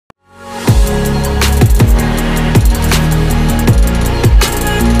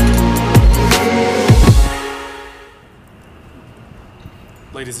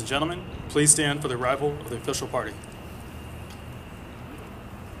Ladies and gentlemen, please stand for the arrival of the official party.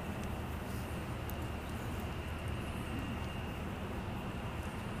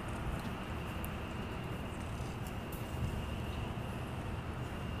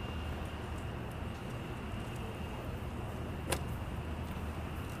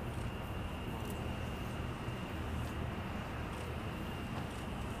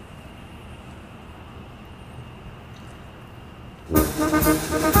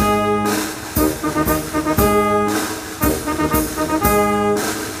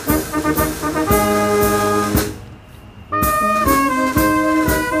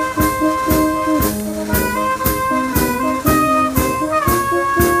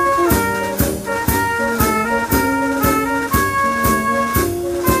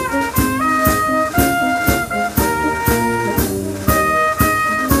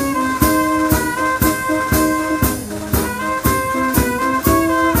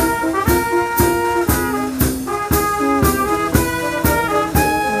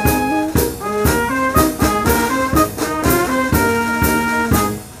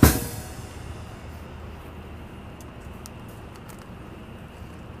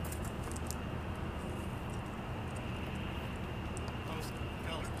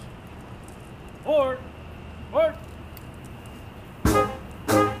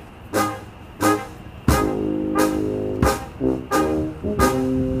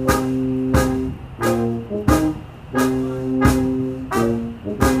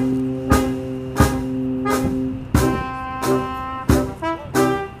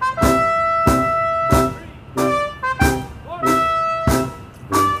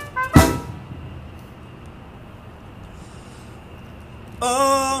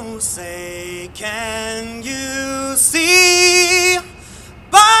 Oh, say, can you see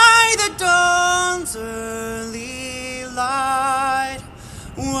by the dawn's early light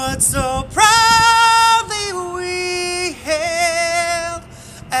what so proudly we hailed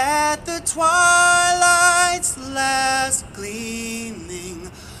at the twilight's last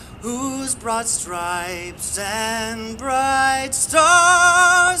gleaming, whose broad stripes and bright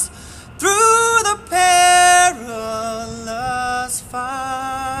stars through the perilous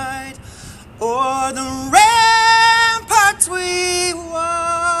fight o'er the ramparts we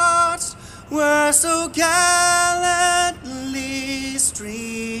watched were so gallantly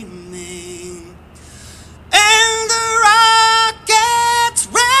streaming, and the rocket's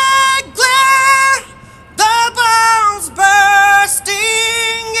red glare, the bombs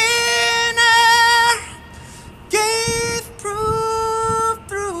bursting in air, gave proof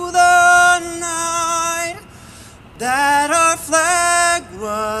through the night that our flag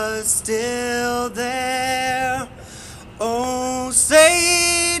was still there. Oh,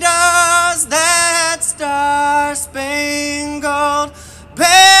 say does that star-spangled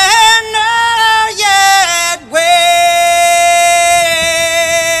banner yet wave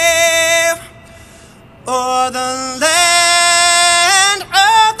o'er the land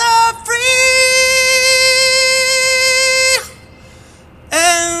of the free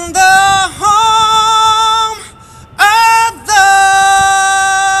and the home of the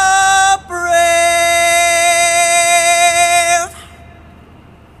brave.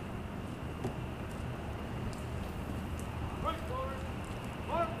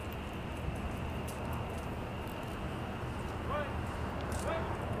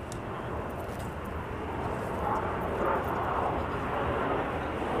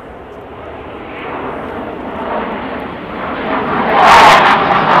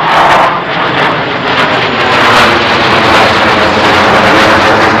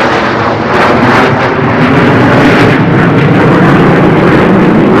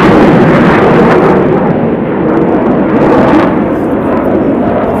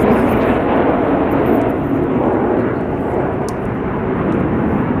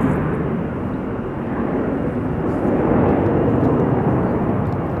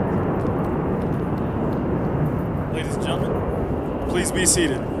 Ladies and gentlemen, please be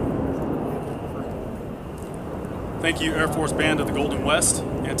seated. Thank you, Air Force Band of the Golden West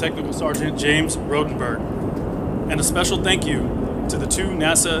and Technical Sergeant James Rodenberg. And a special thank you to the two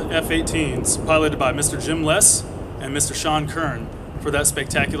NASA F-18s piloted by Mr. Jim Less and Mr. Sean Kern for that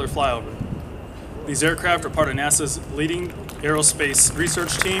spectacular flyover. These aircraft are part of NASA's leading aerospace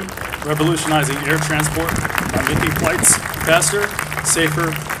research team, revolutionizing air transport by making flights faster,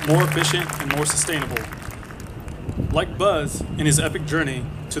 safer, more efficient, and more sustainable. Like Buzz in his epic journey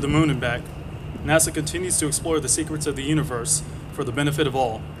to the moon and back, NASA continues to explore the secrets of the universe for the benefit of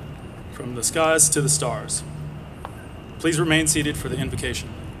all, from the skies to the stars. Please remain seated for the invocation.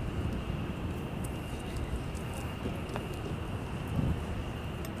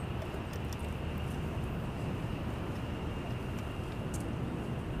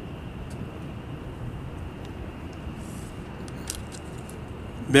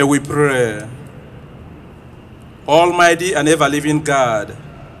 May we pray. Almighty and ever-living God,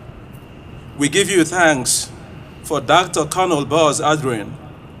 we give you thanks for Dr. Colonel Buzz Aldrin.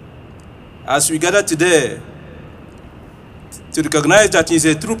 As we gather today to recognize that he is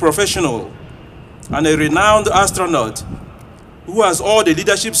a true professional and a renowned astronaut who has all the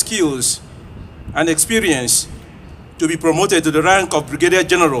leadership skills and experience to be promoted to the rank of Brigadier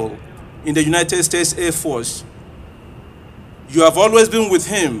General in the United States Air Force. You have always been with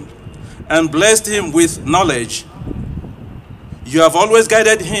him and blessed him with knowledge. You have always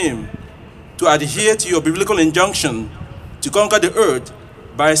guided him to adhere to your biblical injunction to conquer the earth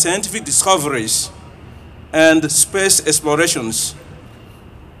by scientific discoveries and space explorations.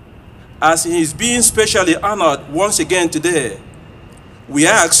 As he is being specially honored once again today, we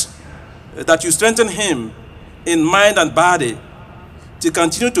ask that you strengthen him in mind and body to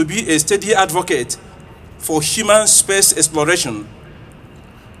continue to be a steady advocate for human space exploration.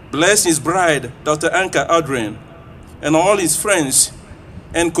 Bless his bride, Dr. Anka Aldrin, and all his friends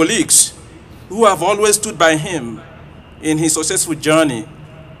and colleagues who have always stood by him in his successful journey.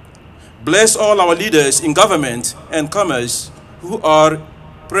 Bless all our leaders in government and commerce who are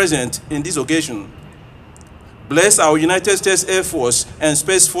present in this occasion. Bless our United States Air Force and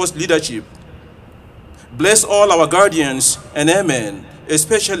Space Force leadership. Bless all our guardians and airmen,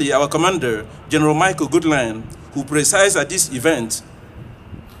 especially our commander, General Michael Goodline, who presides at this event.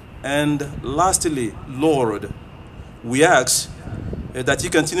 And lastly, Lord, we ask that you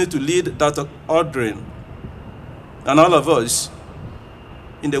continue to lead Dr. Aldrin and all of us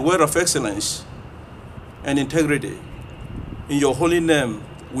in the way of excellence and integrity. In your holy name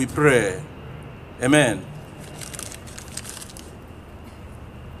we pray. Amen.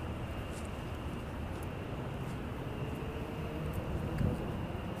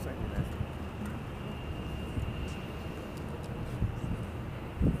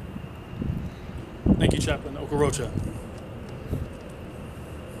 Thank you, Chaplain Okorocha.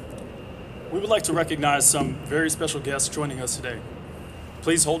 We would like to recognize some very special guests joining us today.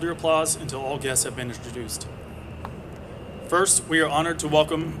 Please hold your applause until all guests have been introduced. First, we are honored to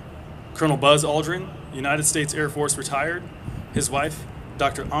welcome Colonel Buzz Aldrin, United States Air Force retired, his wife,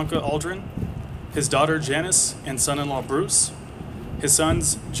 Dr. Anka Aldrin, his daughter Janice and son-in-law Bruce, his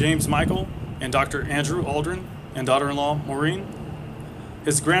sons James Michael and Dr. Andrew Aldrin and daughter-in-law Maureen,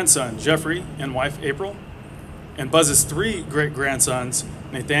 his grandson Jeffrey and wife April, and Buzz's 3 great-grandsons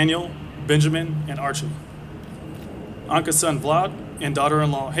Nathaniel, Benjamin, and Archie. Anka's son Vlad and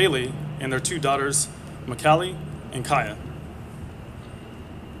daughter-in-law Haley and their 2 daughters Macaulay and Kaya.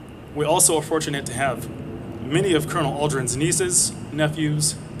 We also are fortunate to have many of Colonel Aldrin's nieces,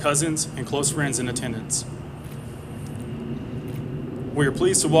 nephews, cousins, and close friends in attendance. We are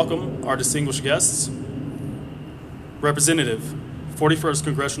pleased to welcome our distinguished guests, Representative, 41st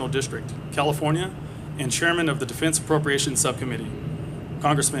Congressional District, California, and Chairman of the Defense Appropriations Subcommittee,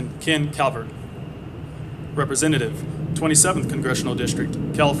 Congressman Ken Calvert. Representative, 27th Congressional District,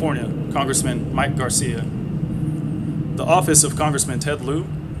 California, Congressman Mike Garcia. The Office of Congressman Ted Lieu,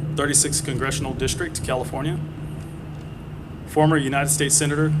 36th Congressional District, California. Former United States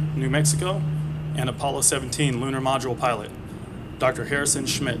Senator, New Mexico, and Apollo 17 lunar module pilot, Dr. Harrison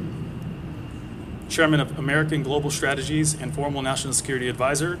Schmidt. Chairman of American Global Strategies and former National Security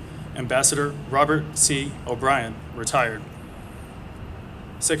Advisor, Ambassador Robert C. O'Brien, retired.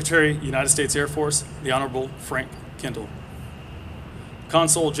 Secretary, United States Air Force, the Honorable Frank Kendall.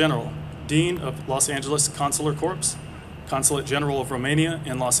 Consul General, Dean of Los Angeles Consular Corps, Consulate General of Romania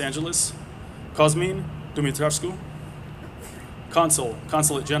in Los Angeles, Cosmin Dumitrescu. Consul,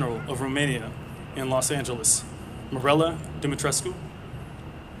 Consulate General of Romania in Los Angeles, Mirela Dumitrescu.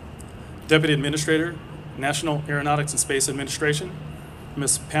 Deputy Administrator, National Aeronautics and Space Administration,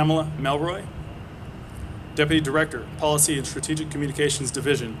 Ms. Pamela Melroy. Deputy Director, Policy and Strategic Communications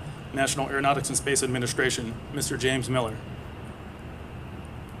Division, National Aeronautics and Space Administration, Mr. James Miller.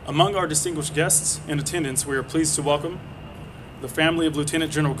 Among our distinguished guests in attendance, we are pleased to welcome the family of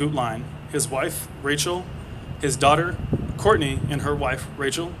Lieutenant General Gutlein, his wife, Rachel, his daughter, Courtney, and her wife,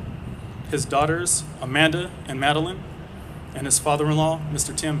 Rachel, his daughters, Amanda and Madeline, and his father-in-law,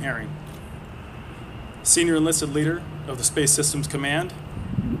 Mr. Tim Herring. Senior Enlisted Leader of the Space Systems Command,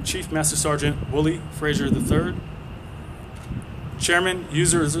 Chief Master Sergeant Willie Frazier III, Chairman,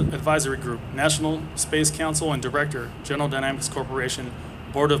 Users Advisory Group, National Space Council, and Director, General Dynamics Corporation,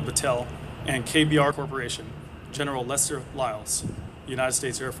 Board of Battelle, and KBR Corporation, General Lester Lyles, United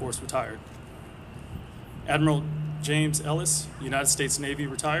States Air Force, retired. Admiral James Ellis, United States Navy,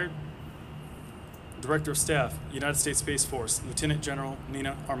 retired. Director of Staff, United States Space Force, Lieutenant General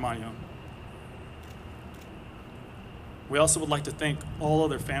Nina Armagno. We also would like to thank all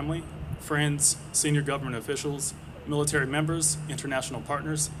other family, friends, senior government officials, military members, international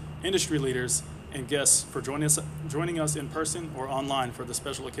partners, industry leaders, and guests for joining us in person or online for this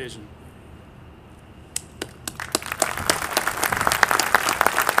special occasion.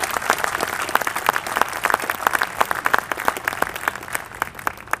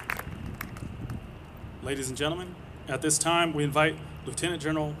 Ladies and gentlemen, at this time we invite Lieutenant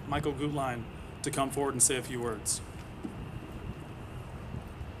General Michael Gutlein to come forward and say a few words.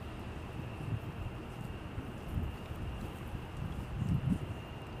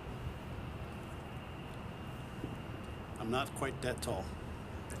 I'm not quite that tall.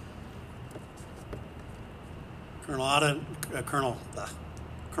 Colonel Aldrin,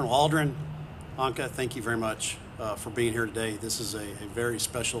 Anka, thank you very much for being here today. This is a very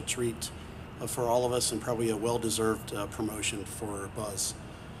special treat for all of us and probably a well-deserved promotion for Buzz.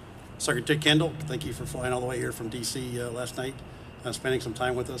 Secretary Kendall, thank you for flying all the way here from DC last night and spending some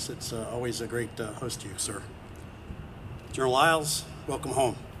time with us. It's always a great host to you, sir. General Lyles, welcome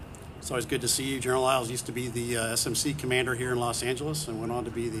home. It's always good to see you. General Lyles used to be the SMC commander here in Los Angeles and went on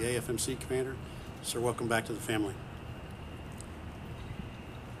to be the AFMC commander. Sir, welcome back to the family.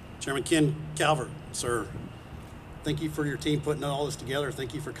 Chairman Ken Calvert, sir, thank you for your team putting all this together.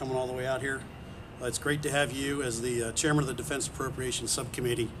 Thank you for coming all the way out here. It's great to have you as the chairman of the Defense Appropriations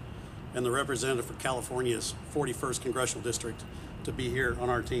Subcommittee and the representative for California's 41st Congressional District to be here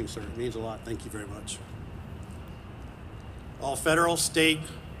on our team, sir. It means a lot. Thank you very much. All federal, state,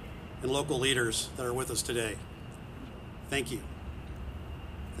 and local leaders that are with us today, thank you.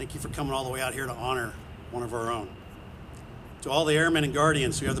 Thank you for coming all the way out here to honor one of our own. To all the airmen and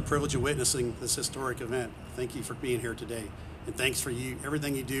guardians who have the privilege of witnessing this historic event, thank you for being here today. And thanks for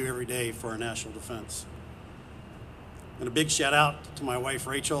everything you do every day for our national defense. And a big shout out to my wife,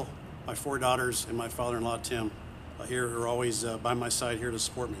 Rachel, my 4 daughters, and my father-in-law, Tim, here who are always by my side here to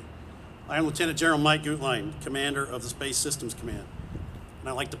support me. I am Lieutenant General Mike Gutlein, Commander of the Space Systems Command. And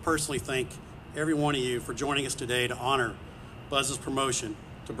I'd like to personally thank every one of you for joining us today to honor Buzz's promotion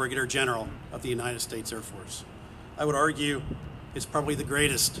to Brigadier General of the United States Air Force. I would argue it's probably the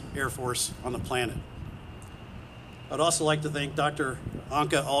greatest Air Force on the planet. I'd also like to thank Dr.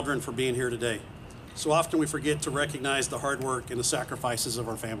 Anka Aldrin for being here today. So often we forget to recognize the hard work and the sacrifices of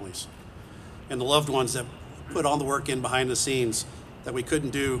our families and the loved ones that put all the work in behind the scenes that we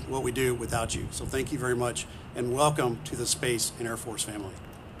couldn't do what we do without you. So thank you very much and welcome to the Space and Air Force family.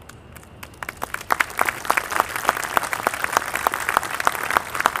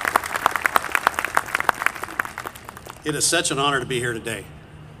 It is such an honor to be here today.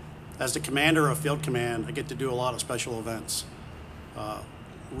 As the commander of Field Command, I get to do a lot of special events.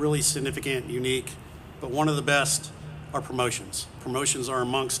 Really significant, unique, but one of the best are promotions. Promotions are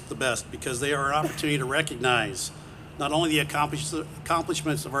amongst the best because they are an opportunity to recognize not only the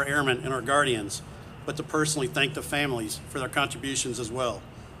accomplishments of our airmen and our guardians, but to personally thank the families for their contributions as well.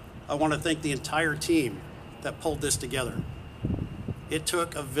 I want to thank the entire team that pulled this together. It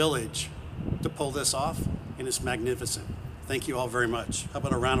took a village to pull this off, and it's magnificent. Thank you all very much. How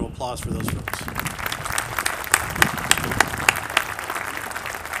about a round of applause for those folks?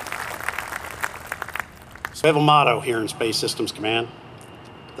 So we have a motto here in Space Systems Command.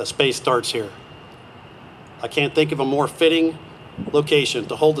 The space starts here. I can't think of a more fitting location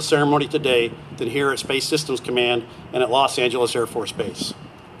to hold the ceremony today than here at Space Systems Command and at Los Angeles Air Force Base.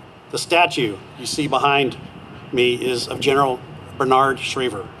 The statue you see behind me is of General Bernard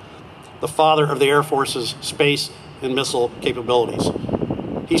Schriever, the father of the Air Force's space and missile capabilities.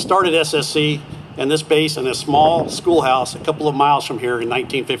 He started SSC and this base in a small schoolhouse a couple of miles from here in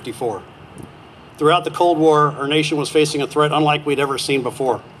 1954. Throughout the Cold War, our nation was facing a threat unlike we'd ever seen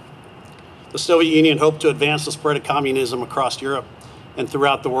before. The Soviet Union hoped to advance the spread of communism across Europe and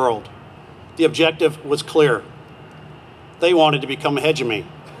throughout the world. The objective was clear. They wanted to become a hegemony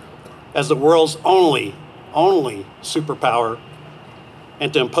as the world's only superpower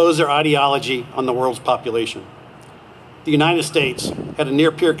and to impose their ideology on the world's population. The United States had a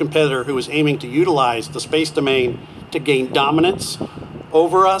near-peer competitor who was aiming to utilize the space domain to gain dominance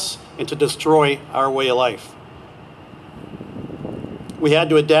over us and to destroy our way of life. We had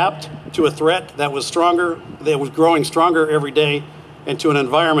to adapt to a threat that was growing stronger every day, and to an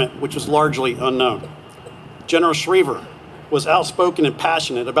environment which was largely unknown. General Schriever was outspoken and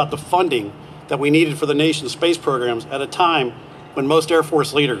passionate about the funding that we needed for the nation's space programs at a time when most Air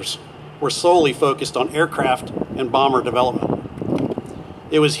Force leaders were solely focused on aircraft and bomber development.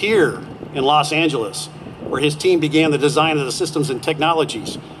 It was here in Los Angeles where his team began the design of the systems and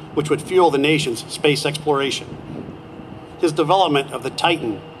technologies which would fuel the nation's space exploration. His development of the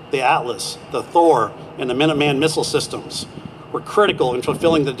Titan the Atlas, the Thor, and the Minuteman missile systems were critical in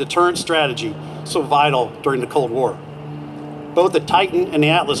fulfilling the deterrent strategy so vital during the Cold War. Both the Titan and the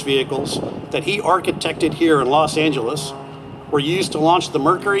Atlas vehicles that he architected here in Los Angeles were used to launch the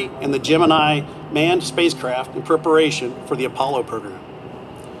Mercury and the Gemini manned spacecraft in preparation for the Apollo program.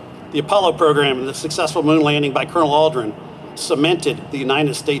 The Apollo program and the successful moon landing by Colonel Aldrin cemented the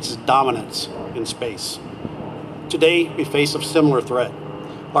United States' dominance in space. Today, we face a similar threat.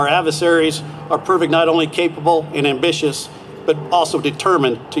 Our adversaries are proving not only capable and ambitious, but also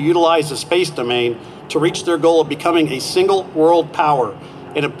determined to utilize the space domain to reach their goal of becoming a single world power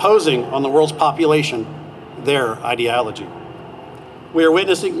and imposing on the world's population their ideology. We are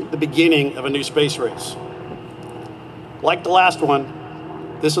witnessing the beginning of a new space race. Like the last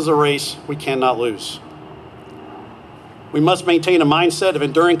one, this is a race we cannot lose. We must maintain a mindset of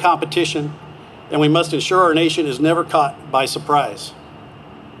enduring competition, and we must ensure our nation is never caught by surprise.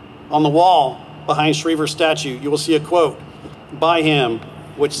 On the wall behind Shriver's statue, you will see a quote by him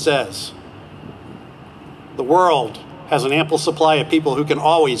which says, "The world has an ample supply of people who can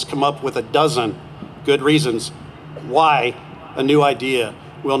always come up with a dozen good reasons why a new idea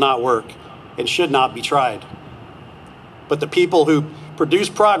will not work and should not be tried. But the people who produce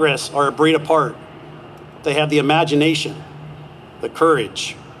progress are a breed apart. They have the imagination, the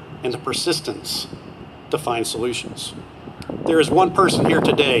courage, and the persistence to find solutions." There is one person here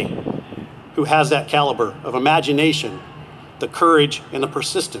today who has that caliber of imagination, the courage, and the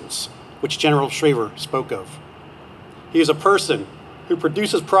persistence which General Shriver spoke of. He is a person who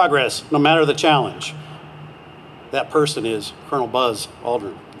produces progress no matter the challenge. That person is Colonel Buzz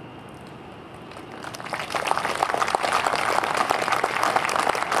Aldrin.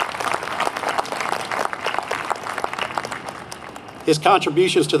 His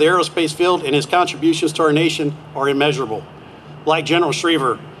contributions to the aerospace field and his contributions to our nation are immeasurable. Like General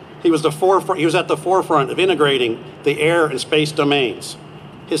Shriver, he was at the forefront of integrating the air and space domains.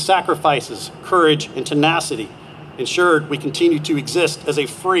 His sacrifices, courage, and tenacity ensured we continue to exist as a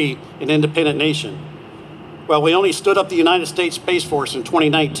free and independent nation. While we only stood up the United States Space Force in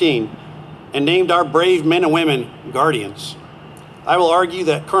 2019 and named our brave men and women guardians, I will argue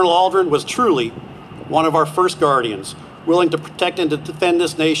that Colonel Aldrin was truly one of our first guardians, willing to protect and to defend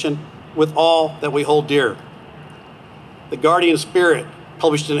this nation with all that we hold dear. The Guardian Spirit,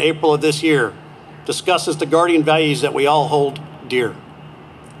 published in April of this year, discusses the guardian values that we all hold dear.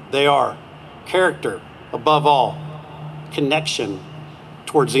 They are character above all, connection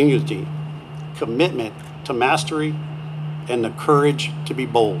towards unity, commitment to mastery, and the courage to be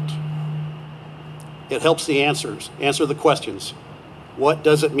bold. It helps the answer the questions. What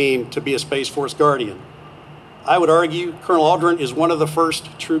does it mean to be a Space Force Guardian? I would argue Colonel Aldrin is one of the first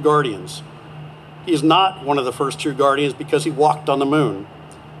true guardians. He is not one of the first true guardians because he walked on the moon.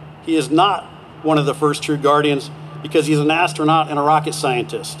 He is not one of the first true guardians because he's an astronaut and a rocket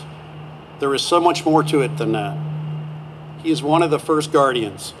scientist. There is so much more to it than that. He is one of the first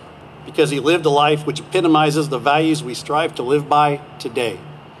guardians because he lived a life which epitomizes the values we strive to live by today.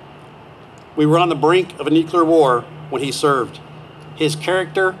 We were on the brink of a nuclear war when he served. His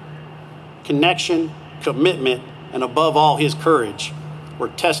character, connection, commitment, and above all, his courage were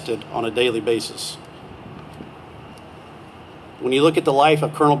tested on a daily basis. When you look at the life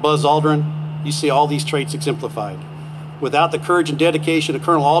of Colonel Buzz Aldrin, you see all these traits exemplified. Without the courage and dedication of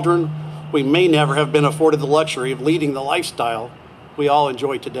Colonel Aldrin, we may never have been afforded the luxury of leading the lifestyle we all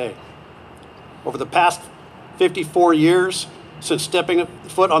enjoy today. Over the past 54 years, since stepping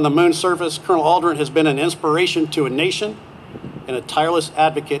foot on the moon's surface, Colonel Aldrin has been an inspiration to a nation and a tireless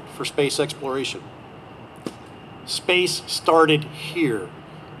advocate for space exploration. Space started here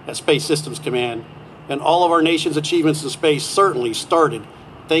at Space Systems Command, and all of our nation's achievements in space certainly started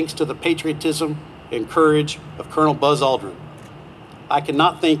thanks to the patriotism and courage of Colonel Buzz Aldrin. I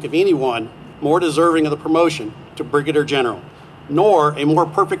cannot think of anyone more deserving of the promotion to Brigadier General, nor a more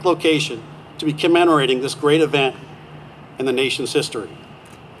perfect location to be commemorating this great event in the nation's history.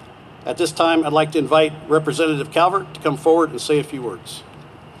 At this time, I'd like to invite Representative Calvert to come forward and say a few words.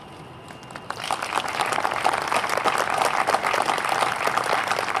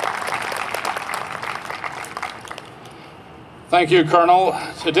 Thank you, Colonel.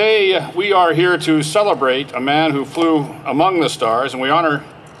 Today we are here to celebrate a man who flew among the stars, and we honor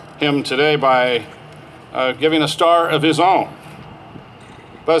him today by giving a star of his own.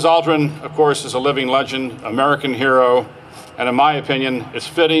 Buzz Aldrin, of course, is a living legend, American hero, and in my opinion, it's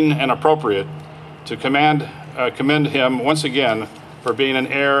fitting and appropriate to commend him once again for being an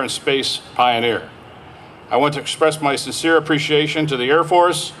air and space pioneer. I want to express my sincere appreciation to the Air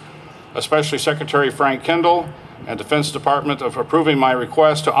Force, especially Secretary Frank Kendall, and Defense Department of approving my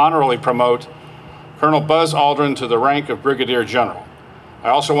request to honorably promote Colonel Buzz Aldrin to the rank of Brigadier General. I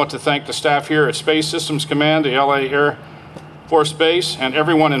also want to thank the staff here at Space Systems Command, the LA Air Force Base, and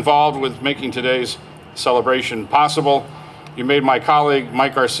everyone involved with making today's celebration possible. You made my colleague,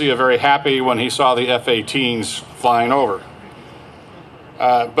 Mike Garcia, very happy when he saw the F-18s flying over.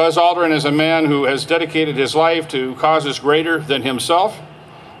 Buzz Aldrin is a man who has dedicated his life to causes greater than himself,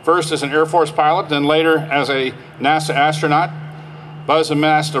 first as an Air Force pilot, then later as a NASA astronaut. Buzz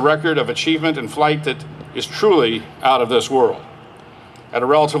amassed a record of achievement in flight that is truly out of this world. At a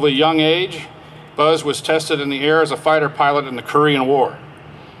relatively young age, Buzz was tested in the air as a fighter pilot in the Korean War.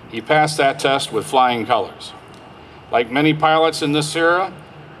 He passed that test with flying colors. Like many pilots in this era,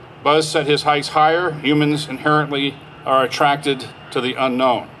 Buzz set his heights higher. Humans inherently are attracted to the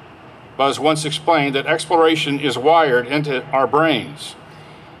unknown. Buzz once explained that exploration is wired into our brains.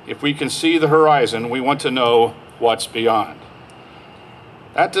 If we can see the horizon, we want to know what's beyond.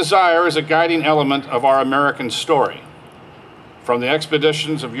 That desire is a guiding element of our American story. From the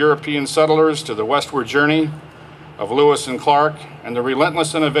expeditions of European settlers to the westward journey of Lewis and Clark and the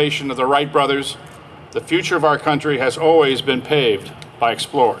relentless innovation of the Wright brothers, the future of our country has always been paved by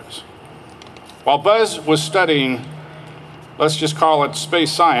explorers. While Buzz was studying, let's just call it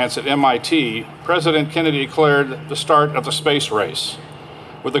space science at MIT, President Kennedy declared the start of the space race,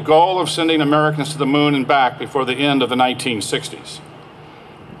 with the goal of sending Americans to the moon and back before the end of the 1960s.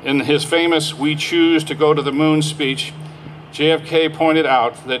 In his famous "We Choose to Go to the Moon" speech, JFK pointed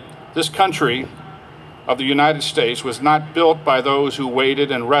out that this country of the United States was not built by those who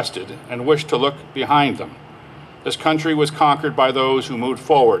waited and rested and wished to look behind them. This country was conquered by those who moved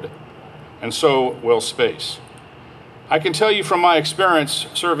forward, and so will space. I can tell you from my experience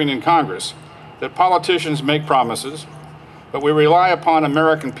serving in Congress that politicians make promises, but we rely upon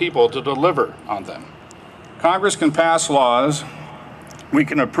American people to deliver on them. Congress can pass laws, we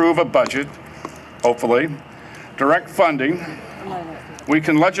can approve a budget, hopefully, direct funding, we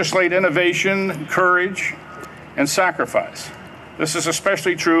can legislate innovation, courage, and sacrifice. This is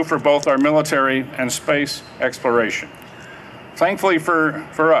especially true for both our military and space exploration. Thankfully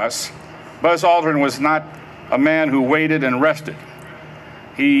for us, Buzz Aldrin was not a man who waited and rested.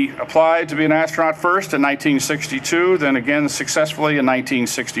 He applied to be an astronaut first in 1962, then again successfully in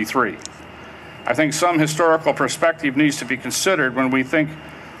 1963. I think some historical perspective needs to be considered when we think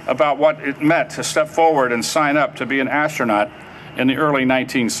about what it meant to step forward and sign up to be an astronaut in the early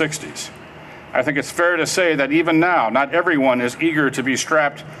 1960s. I think it's fair to say that even now, not everyone is eager to be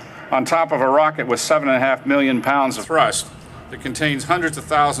strapped on top of a rocket with 7.5 million pounds of thrust that contains hundreds of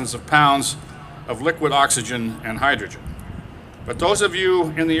thousands of pounds of liquid oxygen and hydrogen. But those of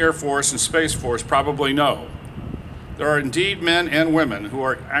you in the Air Force and Space Force probably know there are indeed men and women who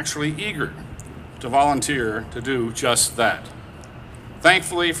are actually eager to volunteer to do just that.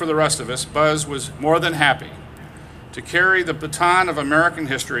 Thankfully for the rest of us, Buzz was more than happy to carry the baton of American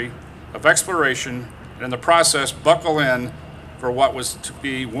history, of exploration, and in the process buckle in for what was to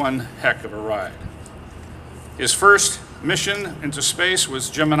be one heck of a ride. His first mission into space was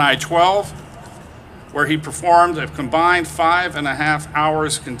Gemini 12, where he performed a combined 5.5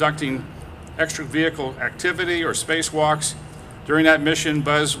 hours conducting extra-vehicle activity or spacewalks. During that mission,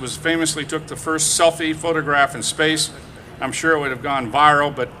 Buzz famously took the first selfie photograph in space. I'm sure it would have gone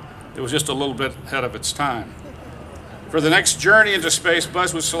viral, but it was just a little bit ahead of its time. For the next journey into space,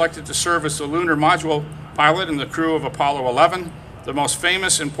 Buzz was selected to serve as the lunar module pilot in the crew of Apollo 11, the most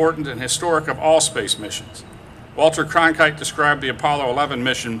famous, important, and historic of all space missions. Walter Cronkite described the Apollo 11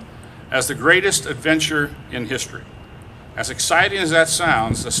 mission as the greatest adventure in history. As exciting as that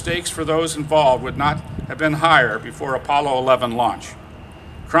sounds, the stakes for those involved would not have been higher before Apollo 11 launch.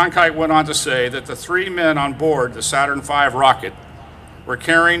 Cronkite went on to say that the 3 men on board the Saturn V rocket were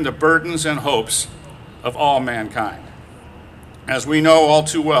carrying the burdens and hopes of all mankind. As we know all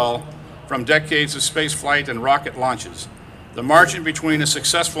too well from decades of space flight and rocket launches, the margin between a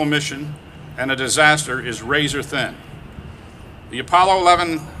successful mission and a disaster is razor thin. The Apollo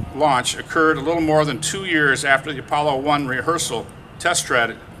 11 launch occurred a little more than 2 years after the Apollo 1 rehearsal test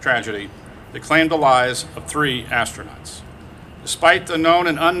tragedy that claimed the lives of 3 astronauts. Despite the known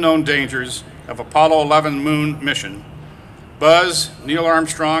and unknown dangers of Apollo 11 moon mission, Buzz, Neil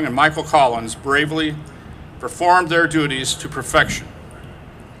Armstrong, and Michael Collins bravely performed their duties to perfection.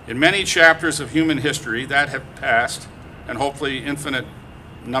 In many chapters of human history that have passed, and hopefully infinite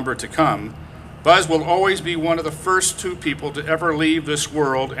number to come, Buzz will always be one of the first 2 people to ever leave this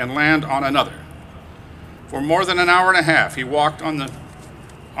world and land on another. For more than an hour and a half, he walked on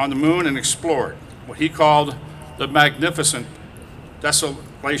the moon and explored what he called the magnificent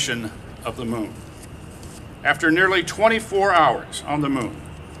desolation of the moon. After nearly 24 hours on the moon,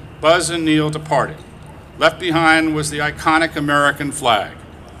 Buzz and Neil departed. Left behind was the iconic American flag,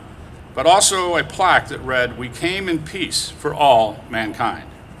 but also a plaque that read, "We came in peace for all mankind."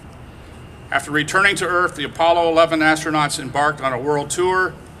 After returning to Earth, the Apollo 11 astronauts embarked on a world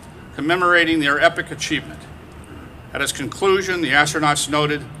tour commemorating their epic achievement. At its conclusion, the astronauts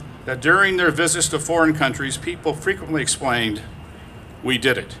noted that during their visits to foreign countries, people frequently explained, "We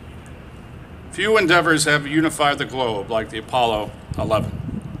did it." Few endeavors have unified the globe like the Apollo 11.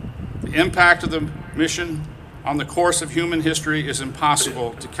 The impact of the mission on the course of human history is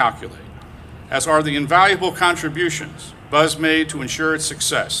impossible to calculate, as are the invaluable contributions Buzz made to ensure its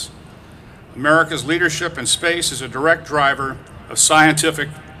success. America's leadership in space is a direct driver of scientific,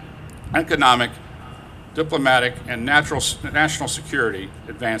 economic, diplomatic, and national security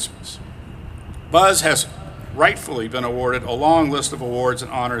advancements. Buzz has rightfully been awarded a long list of awards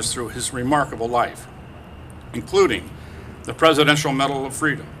and honors through his remarkable life, including the Presidential Medal of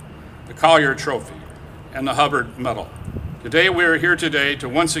Freedom, the Collier Trophy, and the Hubbard Medal. Today, we are here today to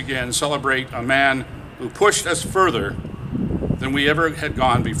once again celebrate a man who pushed us further than we ever had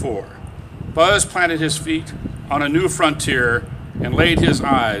gone before. Buzz planted his feet on a new frontier and laid his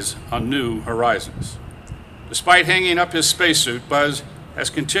eyes on new horizons. Despite hanging up his spacesuit, Buzz has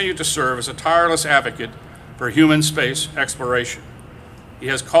continued to serve as a tireless advocate for human space exploration. He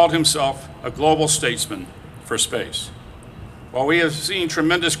has called himself a global statesman for space. While we have seen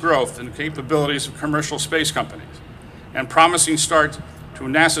tremendous growth in the capabilities of commercial space companies and promising start to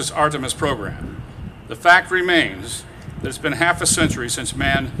NASA's Artemis program, the fact remains that it's been half a century since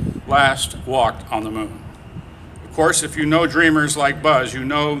man last walked on the moon. Of course, if you know dreamers like Buzz, you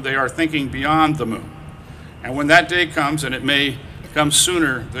know they are thinking beyond the moon. And when that day comes, and it may come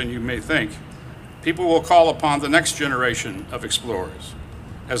sooner than you may think, people will call upon the next generation of explorers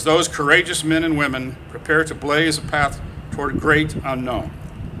as those courageous men and women prepare to blaze a path toward great unknown.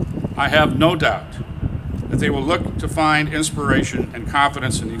 I have no doubt that they will look to find inspiration and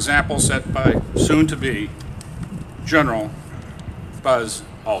confidence in the example set by soon-to-be General Buzz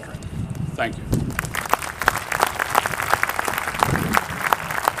Aldrin. Thank you.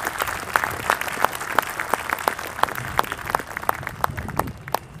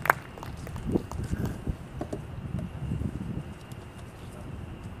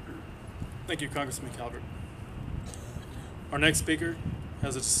 Thank you, Congressman Calvert. Our next speaker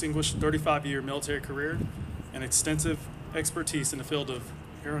has a distinguished 35-year military career and extensive expertise in the field of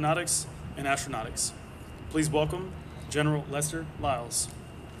aeronautics and astronautics. Please welcome General Lester Lyles.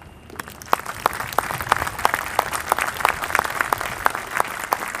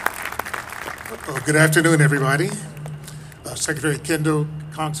 Good afternoon, everybody. Secretary Kendall,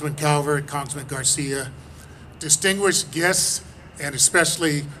 Congressman Calvert, Congressman Garcia, distinguished guests, and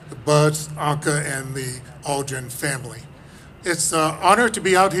especially Buzz, Anka, and the Aldrin family. It's an honor to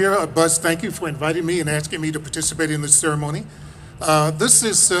be out here. Buzz, thank you for inviting me and asking me to participate in this ceremony. This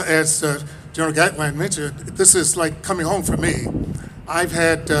is, as General Gatline mentioned, this is like coming home for me. I've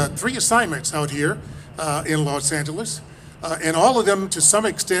had 3 assignments out here in Los Angeles, and all of them, to some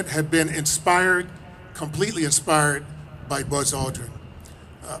extent, have been inspired, completely inspired by Buzz Aldrin.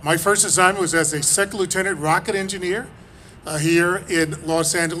 My first assignment was as a second lieutenant rocket engineer here in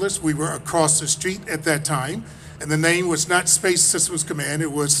Los Angeles. We were across the street at that time, and the name was not Space Systems Command,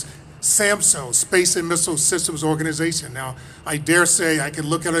 it was SAMSO, Space and Missile Systems Organization. Now, I dare say I can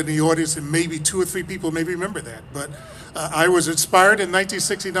look out in the audience and maybe 2 or 3 people may remember that, but I was inspired in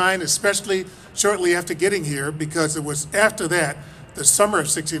 1969, especially shortly after getting here, because it was after that, the summer of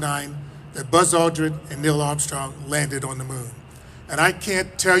 '69, that Buzz Aldrin and Neil Armstrong landed on the moon. And I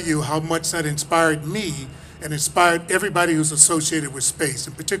can't tell you how much that inspired me and inspired everybody who's associated with space,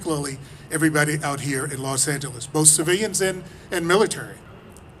 and particularly everybody out here in Los Angeles, both civilians and military.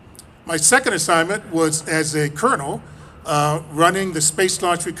 My second assignment was as a colonel running the Space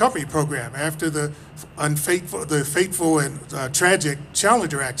Launch Recovery Program after the fateful and tragic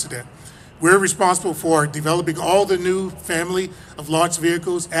Challenger accident. We're responsible for developing all the new family of launch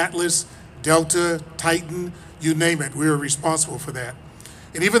vehicles, Atlas, Delta, Titan, you name it, we were responsible for that.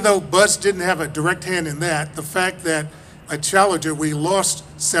 And even though Buzz didn't have a direct hand in that, the fact that at Challenger we lost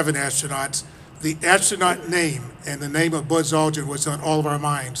 7 astronauts, the astronaut name and the name of Buzz Aldrin was on all of our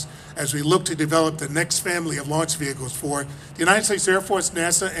minds as we look to develop the next family of launch vehicles for the United States Air Force,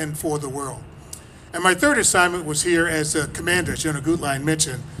 NASA, and for the world. And my third assignment was here as a commander, as General Gutlein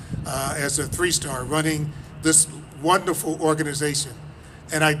mentioned, as a 3-star running this wonderful organization.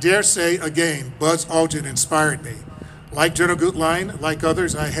 And I dare say, again, Buzz Aldrin inspired me. Like General Gutlein, like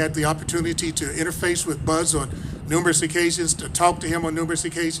others, I had the opportunity to interface with Buzz on numerous occasions, to talk to him on numerous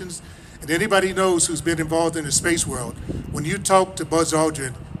occasions. And anybody knows who's been involved in the space world, when you talk to Buzz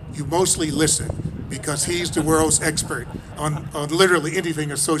Aldrin, you mostly listen because he's the world's expert on literally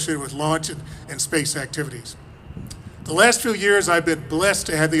anything associated with launch and space activities. The last few years, I've been blessed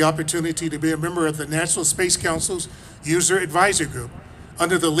to have the opportunity to be a member of the National Space Council's User Advisory Group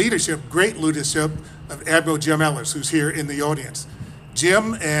under the great leadership of Admiral Jim Ellis, who's here in the audience.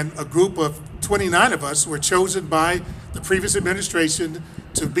 Jim and a group of 29 of us were chosen by the previous administration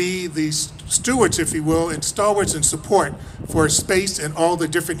to be the stewards, if you will, and stalwarts in support for space and all the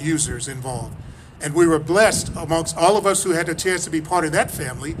different users involved. And we were blessed amongst all of us who had a chance to be part of that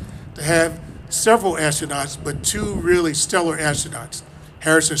family to have several astronauts, but two really stellar astronauts,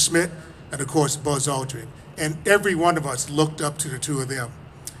 Harrison Schmitt and of course Buzz Aldrin. And every one of us looked up to the two of them.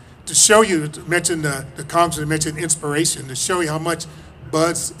 To show you, to mention the Congressman mentioned inspiration, to show you how much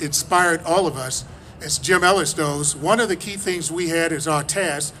Buzz inspired all of us. As Jim Ellis knows, one of the key things we had as our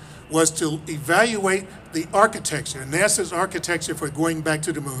task was to evaluate the architecture, NASA's architecture for going back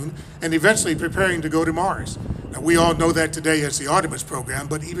to the moon and eventually preparing to go to Mars. Now, we all know that today as the Artemis program,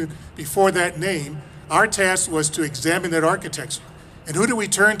 but even before that name, our task was to examine that architecture. And who do we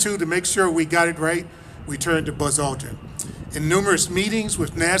turn to make sure we got it right? We turned to Buzz Aldrin. In numerous meetings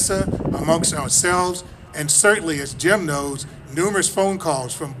with NASA, amongst ourselves, and certainly, as Jim knows, numerous phone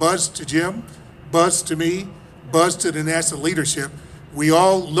calls from Buzz to Jim, Buzz to me, Buzz to the NASA leadership, we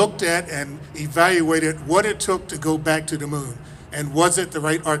all looked at and evaluated what it took to go back to the moon, and was it the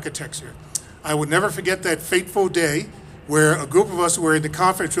right architecture? I will never forget that fateful day where a group of us were in the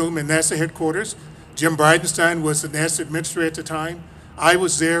conference room in NASA headquarters. Jim Bridenstine was the NASA administrator at the time. I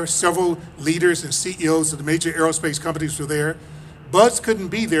was there, several leaders and CEOs of the major aerospace companies were there. Buzz couldn't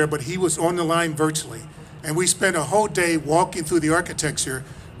be there, but he was on the line virtually. And we spent a whole day walking through the architecture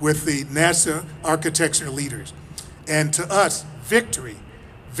with the NASA architecture leaders. And to us, victory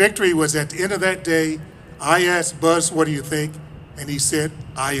was at the end of that day. I asked Buzz, what do you think? And he said,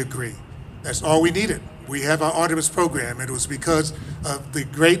 I agree. That's all we needed. We have our Artemis program, and it was because of the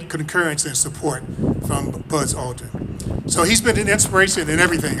great concurrence and support from Buzz Aldrin. So he's been an inspiration in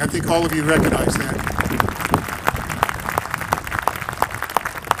everything. I think all of you recognize that.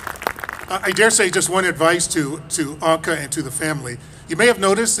 I dare say just one advice to Anka and to the family. You may have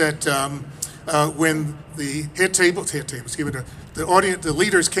noticed that when the the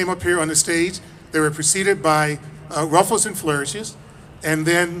leaders came up here on the stage, they were preceded by ruffles and flourishes, and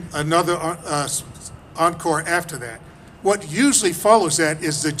then another encore after that. What usually follows that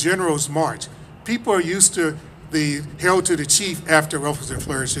is the General's March. People are used to the Hail to the Chief after ruffles and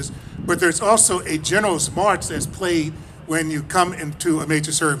flourishes, but there's also a General's March that's played when you come into a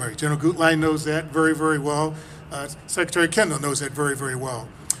major ceremony. General Gutlein knows that very, very well. Secretary Kendall knows that very, very well.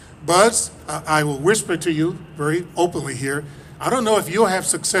 Buzz, I will whisper to you very openly here, I don't know if you'll have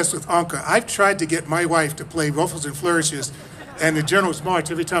success with Anka. I've tried to get my wife to play ruffles and flourishes and the General's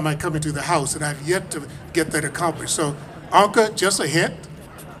March every time I come into the house, and I've yet to get that accomplished. So, Anka, just a hint.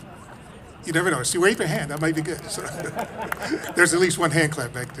 You never know. She waved her hand. That might be good. So, there's at least one hand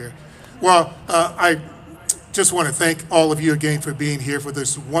clap back there. Well, I just want to thank all of you again for being here for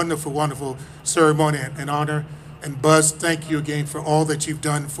this wonderful, wonderful ceremony and honor. And Buzz, thank you again for all that you've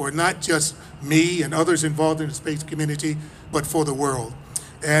done for not just me and others involved in the space community, but for the world.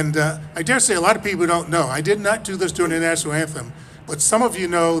 And I dare say a lot of people don't know. I did not do this during the national anthem, but some of you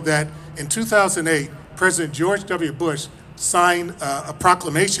know that in 2008, President George W. Bush signed a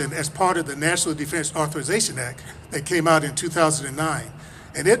proclamation as part of the National Defense Authorization Act that came out in 2009.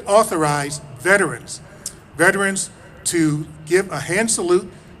 And it authorized veterans to give a hand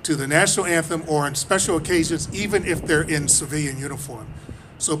salute to the national anthem or on special occasions, even if they're in civilian uniform.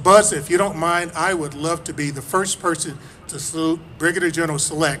 So Buzz, if you don't mind, I would love to be the first person to salute Brigadier General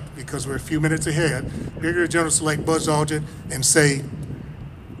Select, because we're a few minutes ahead, Brigadier General Select Buzz Aldrin, and say,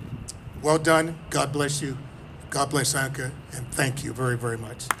 well done, God bless you, God bless Anka, and thank you very, very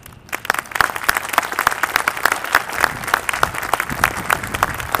much.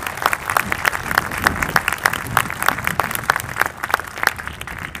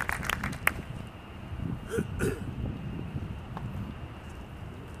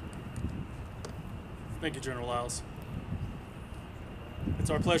 Thank you, General Lyles. It's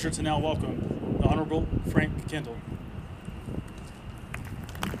our pleasure to now welcome the Honorable Frank Kendall.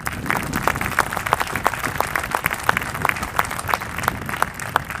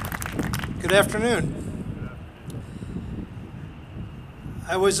 Good afternoon.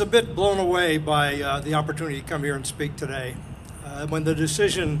 I was a bit blown away by the opportunity to come here and speak today. When the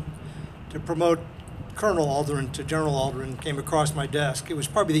decision to promote Colonel Aldrin to General Aldrin came across my desk, it was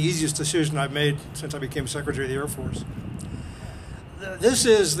probably the easiest decision I've made since I became Secretary of the Air Force. This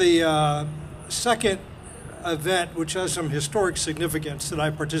is the second event which has some historic significance that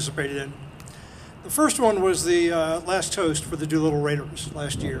I participated in. The first one was the last toast for the Doolittle Raiders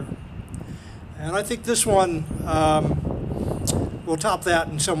last year. And I think this one will top that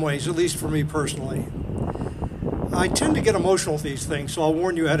in some ways, at least for me personally. I tend to get emotional with these things, so I'll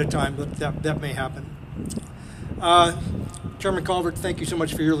warn you ahead of time that that may happen. Chairman Calvert, thank you so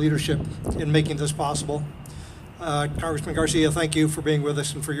much for your leadership in making this possible. Congressman Garcia, thank you for being with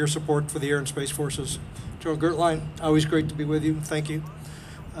us and for your support for the Air and Space Forces. General Gertline, always great to be with you. Thank you.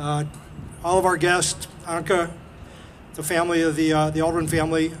 All of our guests, Anka, the family of the Aldrin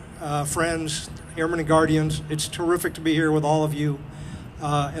family, friends, airmen and guardians, it's terrific to be here with all of you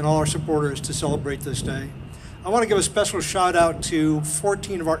and all our supporters to celebrate this day. I want to give a special shout out to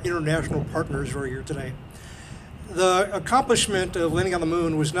 14 of our international partners who are here today. The accomplishment of landing on the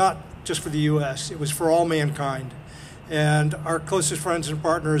moon was not just for the U.S., it was for all mankind. And our closest friends and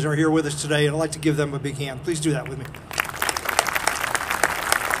partners are here with us today, and I'd like to give them a big hand. Please do that with me.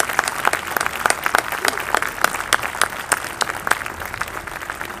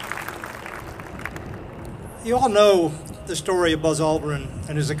 You all know the story of Buzz Aldrin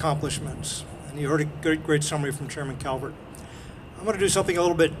and his accomplishments, and you heard a great summary from Chairman Calvert. I'm going to do something a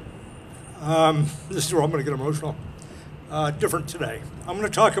little bit, this is where I'm going to get emotional, different today. I'm going to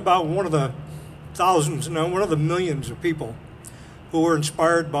talk about one of the thousands, no, one of the millions of people who were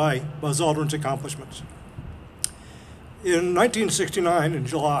inspired by Buzz Aldrin's accomplishments. In 1969, in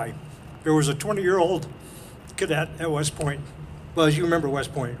July, there was a 20-year-old cadet at West Point. Buzz, you remember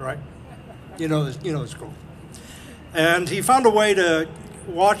West Point, right? You know this school. And he found a way to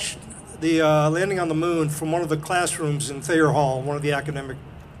watch the landing on the moon from one of the classrooms in Thayer Hall, one of the academic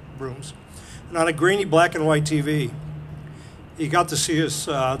rooms. And on a grainy black and white TV, he got to see us,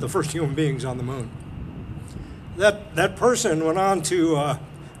 the first human beings on the moon. That person went on to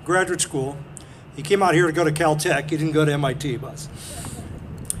graduate school. He came out here to go to Caltech. He didn't go to MIT, Buzz.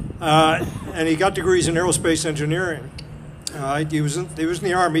 And he got degrees in aerospace engineering. He was in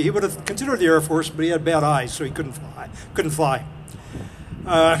the Army. He would have considered the Air Force, but he had bad eyes, so he couldn't fly.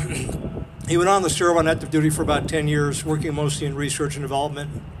 He went on to serve on active duty for about 10 years, working mostly in research and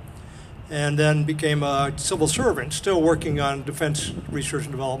development, and then became a civil servant, still working on defense research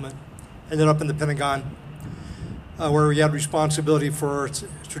and development. Ended up in the Pentagon, where he had responsibility for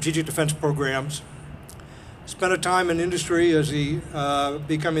strategic defense programs. Spent a time in industry as he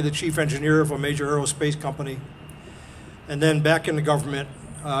becoming the chief engineer of a major aerospace company, and then back in the government,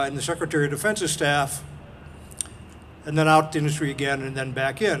 in the Secretary of Defense's staff, and then out to industry again, and then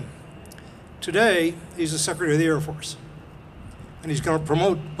back in. Today, he's the Secretary of the Air Force, and he's going to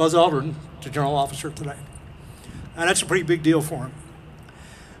promote Buzz Aldrin to General Officer today. And that's a pretty big deal for him.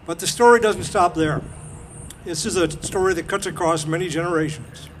 But the story doesn't stop there. This is a story that cuts across many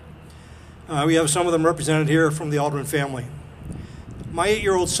generations. We have some of them represented here from the Aldrin family. My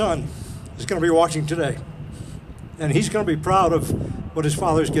 8-year-old son is going to be watching today. And he's going to be proud of what his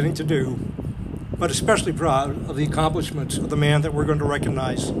father's getting to do, but especially proud of the accomplishments of the man that we're going to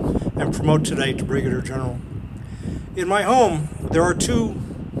recognize and promote today to Brigadier General. In my home, there are 2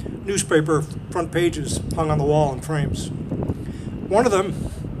 newspaper front pages hung on the wall in frames. One of them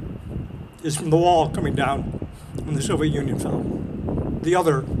is from the wall coming down when the Soviet Union fell. The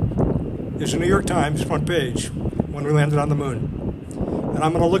other is a New York Times front page when we landed on the moon. And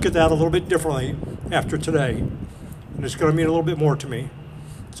I'm going to look at that a little bit differently after today. And it's going to mean a little bit more to me.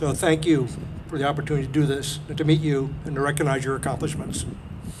 So thank you for the opportunity to do this, and to meet you, and to recognize your accomplishments.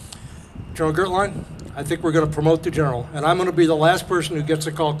 General Gertline, I think we're going to promote the General, and I'm going to be the last person who gets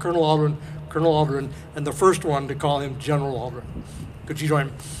to call Colonel Aldrin, and the first one to call him General Aldrin. Could you join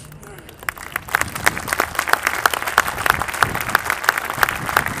me?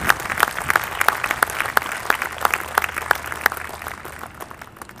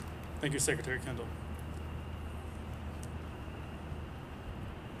 Thank you, Secretary Kendall.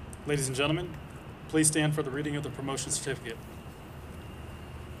 Ladies and gentlemen, please stand for the reading of the promotion certificate.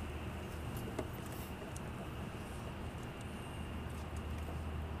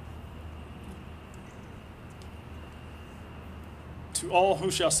 To all who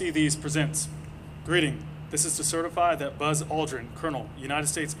shall see these presents, greeting. This is to certify that Buzz Aldrin, Colonel, United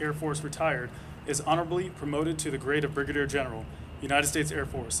States Air Force retired, is honorably promoted to the grade of Brigadier General, United States Air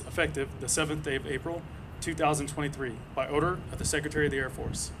Force, effective the 7th day of April, 2023, by order of the Secretary of the Air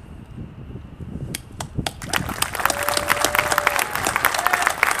Force.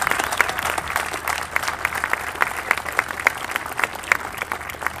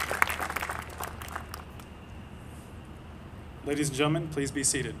 Ladies and gentlemen, please be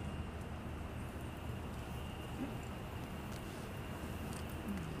seated.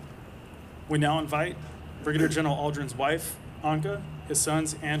 We now invite Brigadier General Aldrin's wife, Anka, his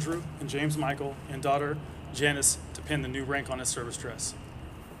sons, Andrew and James Michael, and daughter, Janice, to pin the new rank on his service dress.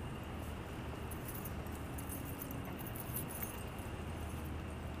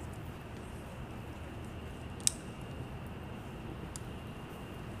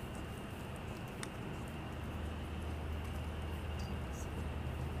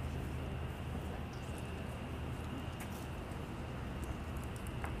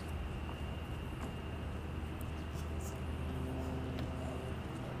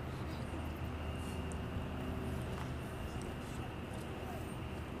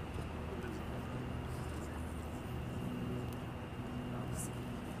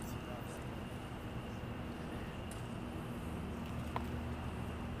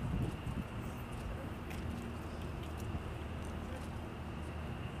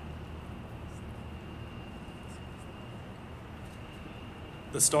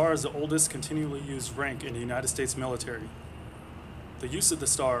 The star is the oldest continually used rank in the United States military. The use of the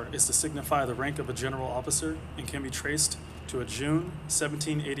star is to signify the rank of a general officer and can be traced to a June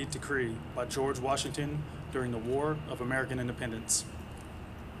 1780 decree by George Washington during the War of American Independence.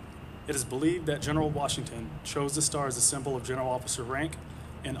 It is believed that General Washington chose the star as a symbol of general officer rank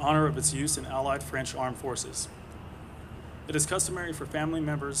in honor of its use in Allied French armed forces. It is customary for family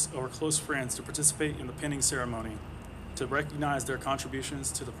members or close friends to participate in the pinning ceremony to recognize their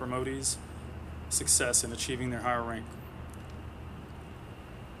contributions to the promotee's success in achieving their higher rank.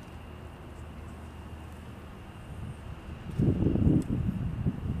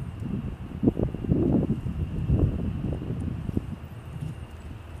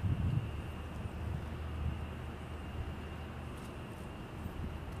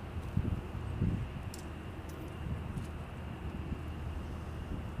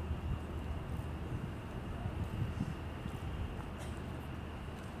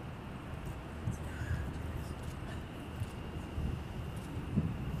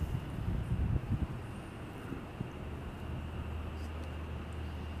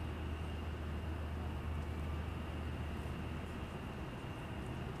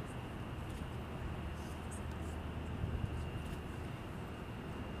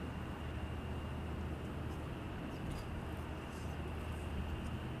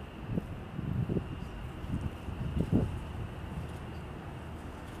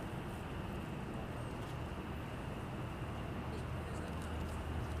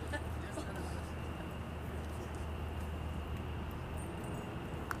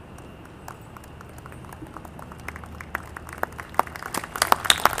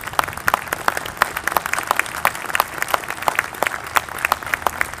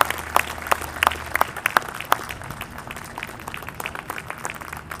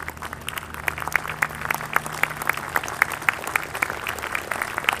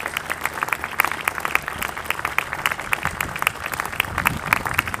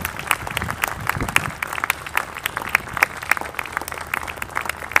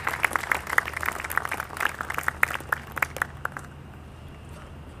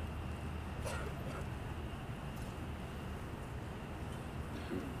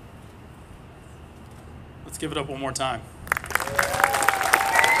 Let's give it up one more time.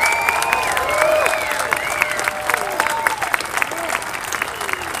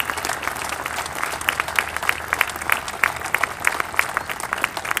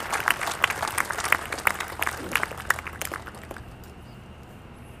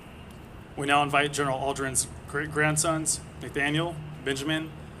 We now invite General Aldrin's great-grandsons, Nathaniel, Benjamin,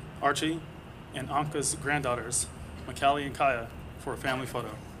 Archie, and Anka's granddaughters, Macaulay and Kaya, for a family photo.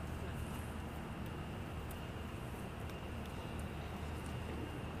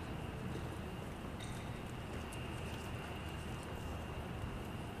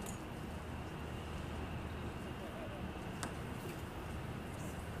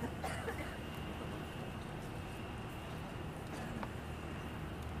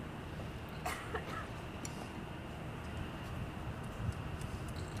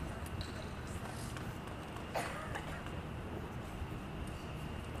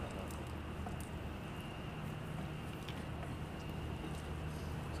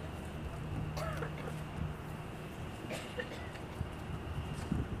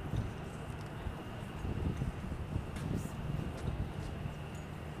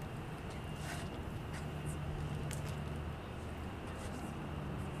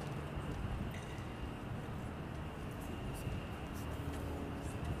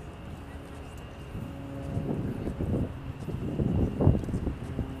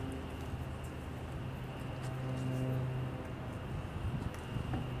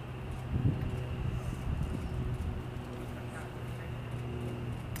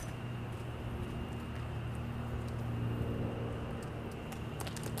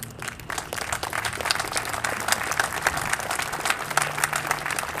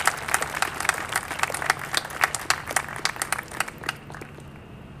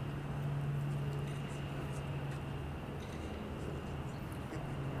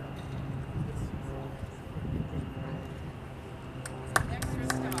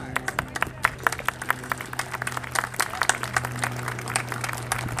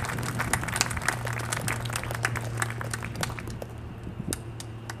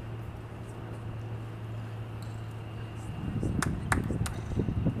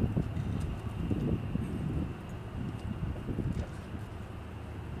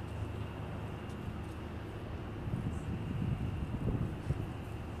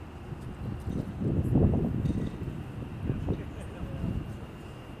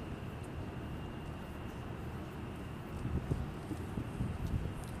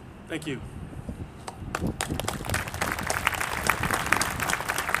 Thank you.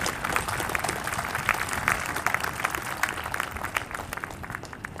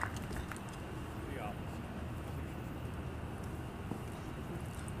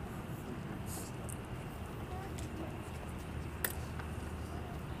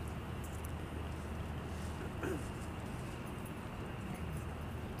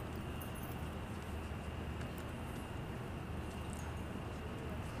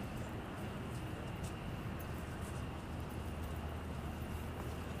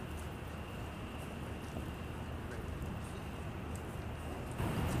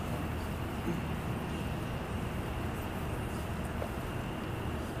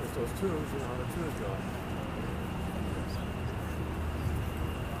 Those tunes, you know how the tunes go.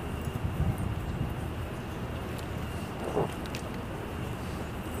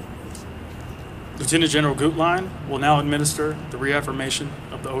 Lieutenant General Gutlein will now administer the reaffirmation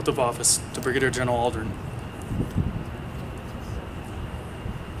of the oath of office to Brigadier General Aldrin.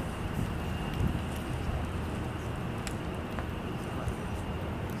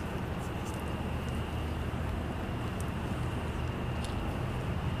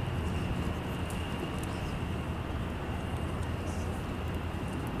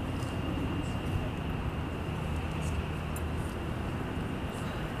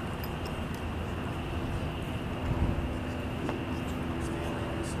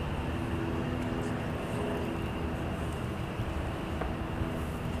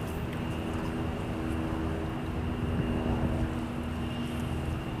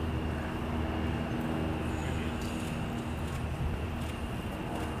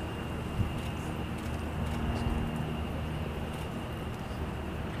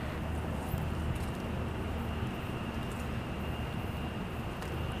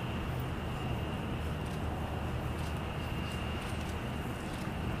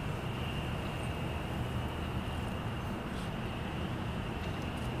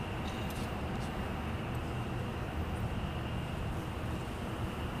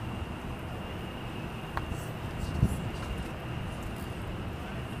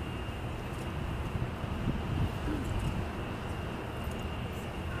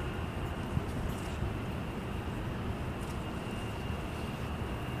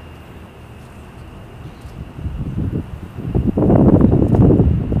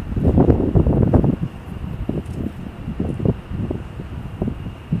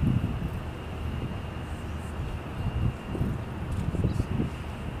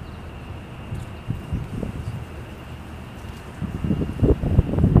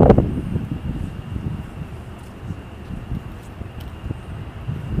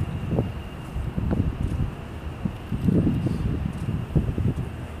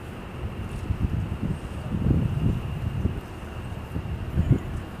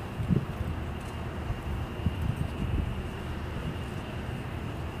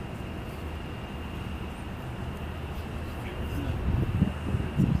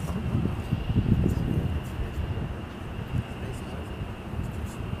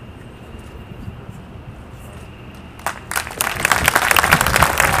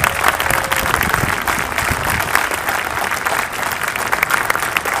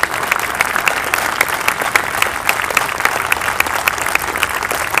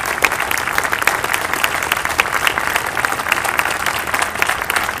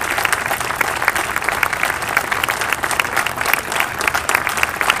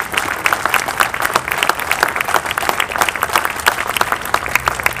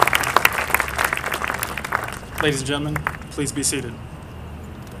 Ladies and gentlemen, please be seated.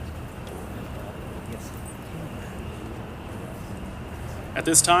 At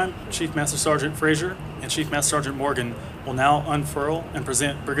this time, Chief Master Sergeant Frazier and Chief Master Sergeant Morgan will now unfurl and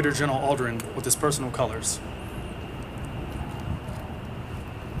present Brigadier General Aldrin with his personal colors.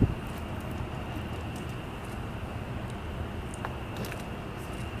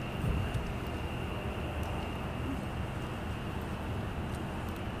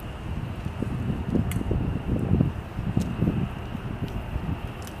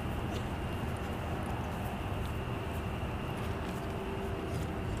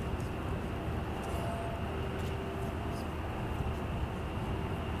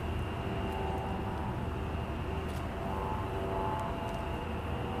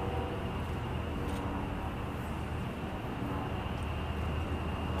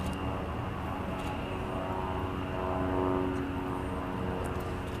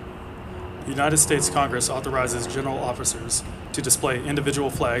 The United States Congress authorizes general officers to display individual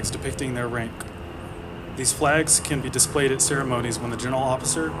flags depicting their rank. These flags can be displayed at ceremonies when the general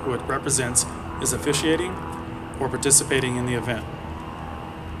officer who it represents is officiating or participating in the event.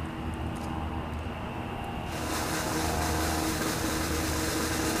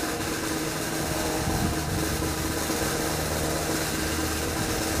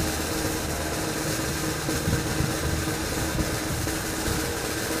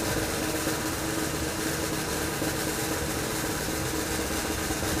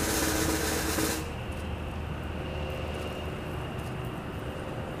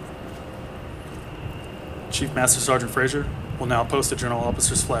 Chief Master Sergeant Frazier will now post the General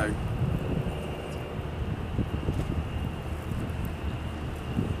Officer's flag.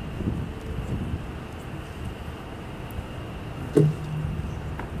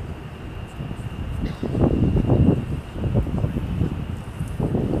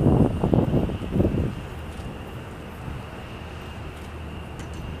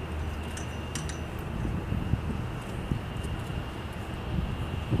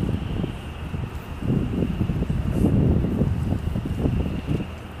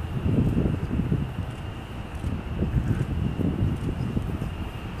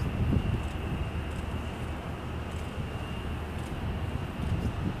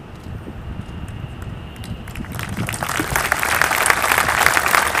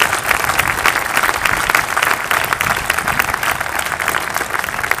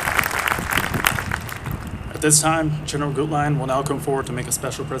 At this time, General Gutlein will now come forward to make a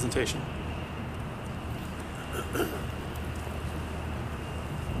special presentation.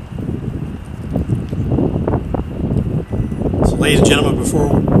 So, ladies and gentlemen, before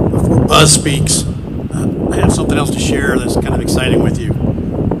Buzz speaks, I have something else to share that's kind of exciting with you.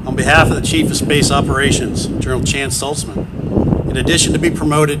 On behalf of the Chief of Space Operations, General Chance Saltzman, in addition to be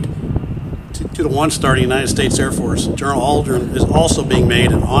promoted to the one-star United States Air Force, General Aldrin is also being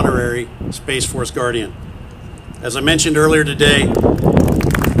made an Honorary Space Force Guardian. As I mentioned earlier today,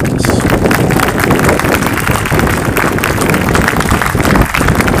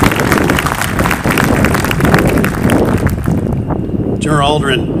 General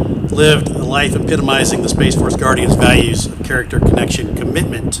Aldrin lived a life epitomizing the Space Force Guardian's values of character, connection,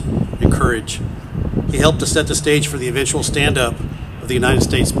 commitment, and courage. He helped to set the stage for the eventual stand-up of the United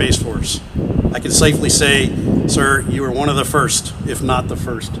States Space Force. I can safely say, sir, you were one of the first, if not the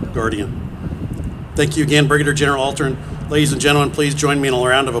first, Guardian. Thank you again, Brigadier General Aldrin. Ladies and gentlemen, please join me in a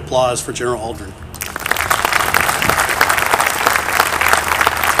round of applause for General Aldrin.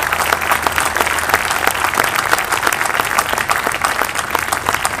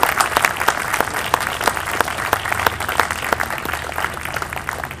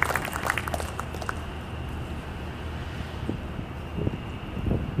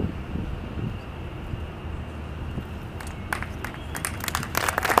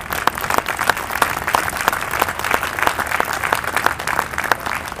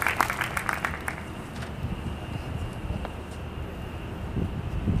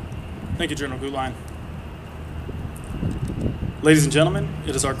 Thank you, General Gutlein. Ladies and gentlemen,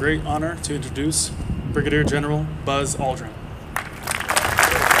 it is our great honor to introduce Brigadier General Buzz Aldrin.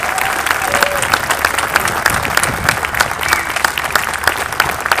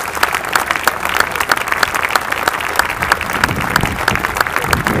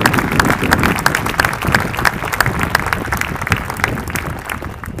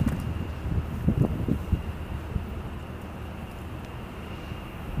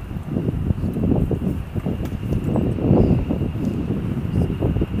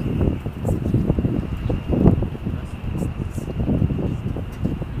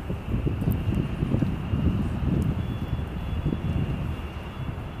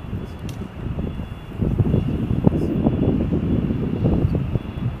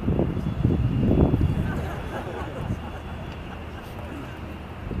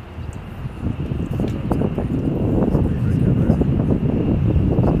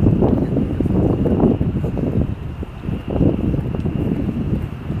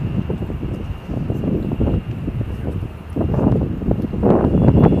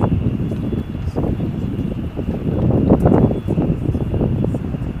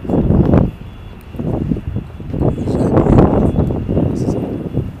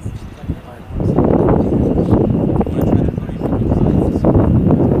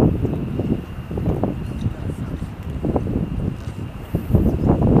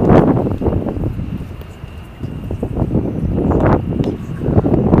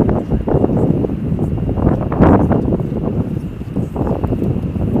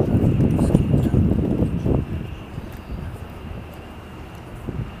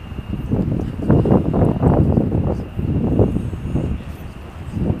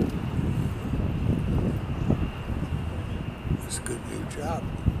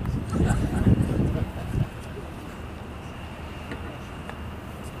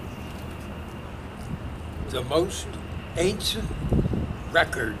 The most ancient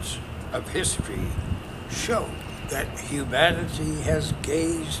records of history show that humanity has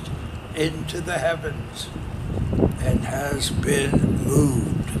gazed into the heavens and has been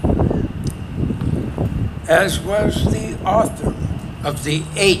moved, as was the author of the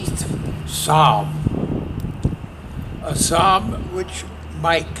 8th Psalm, a psalm which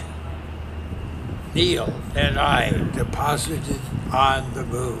Mike Neil and I deposited on the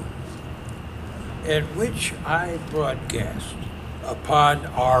moon, and which I broadcast upon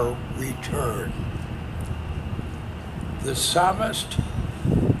our return. The psalmist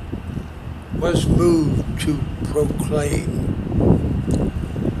was moved to proclaim,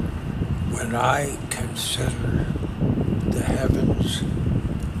 when I consider the heavens,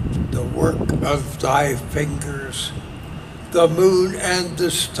 the work of thy fingers, the moon and the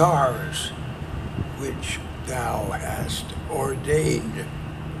stars, which thou hast ordained.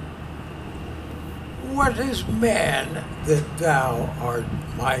 What is man that thou art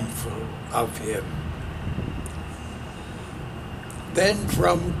mindful of him? Then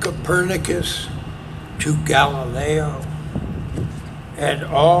from Copernicus to Galileo, and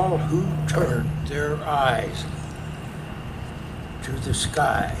all who turned their eyes to the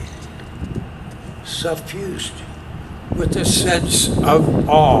sky, suffused with a sense of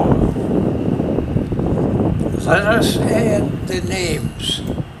awe. Let us add the names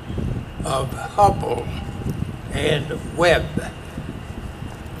of Hubble and Webb.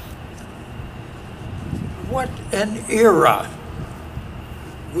 What an era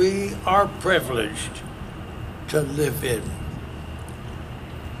we are privileged to live in.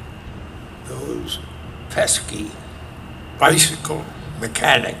 Those pesky bicycle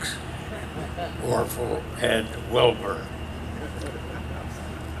mechanics, Orville and Wilbur,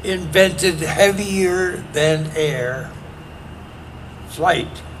 invented heavier than air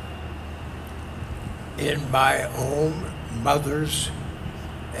flight in my own mother's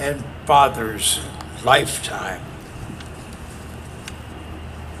and father's lifetime.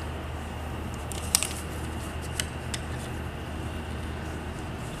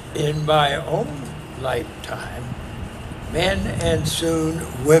 In my own lifetime, men and soon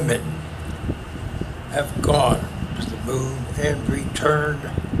women have gone to the moon and returned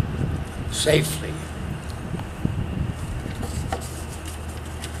safely.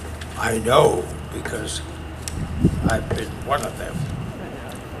 I know because I've been one of them.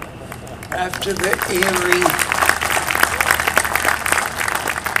 After the eerie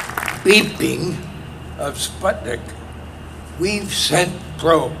beeping of Sputnik, we've sent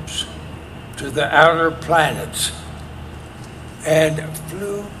probes to the outer planets and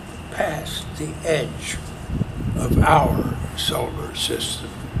flew past the edge of our solar system.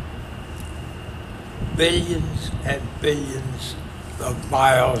 Billions and billions of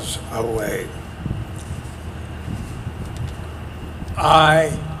miles away.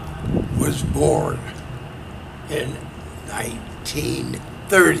 I was born in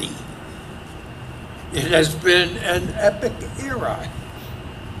 1930. It has been an epic era.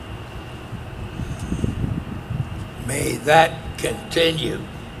 May that continue.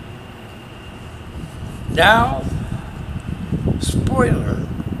 Now, spoiler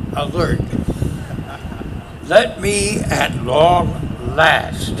alert. Let me at long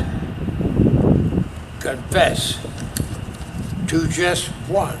last confess to just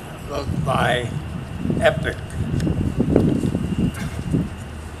one of my epic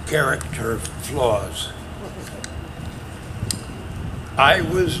character flaws. I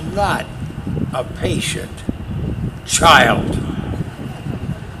was not a patient child.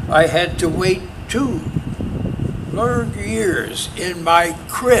 I had to wait 2 learned years in my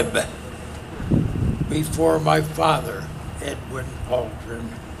crib before my father, Edwin Aldrin,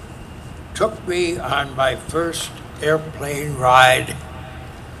 took me on my first airplane ride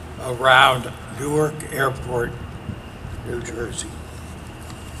around Newark Airport, New Jersey.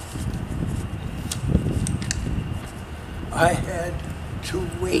 I had to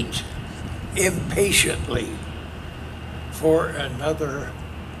wait impatiently for another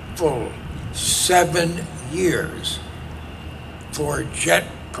full 7 years for jet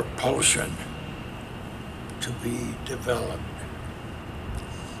propulsion to be developed.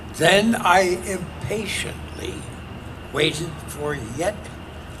 Then I impatiently waited for yet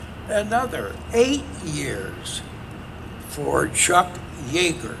another 8 years for Chuck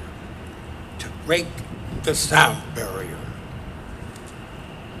Yeager to break the sound barrier.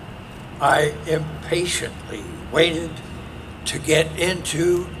 I impatiently waited to get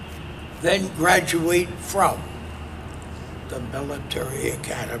into, then graduate from, the military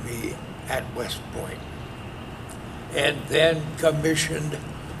academy at West Point, and then commissioned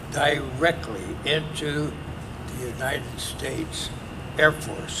directly into the United States Air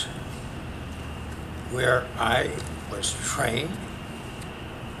Force, where I was trained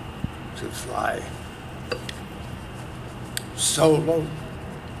to fly solo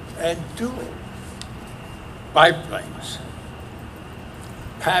and dual biplanes,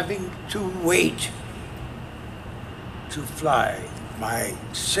 having to wait to fly my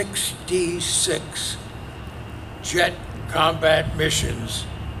 66 jet combat missions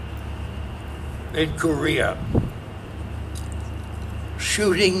in Korea,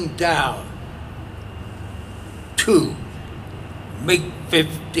 shooting down 2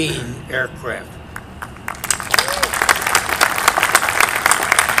 MiG-15 aircraft.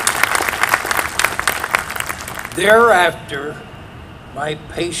 Thereafter, my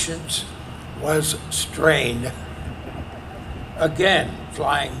patience was strained, again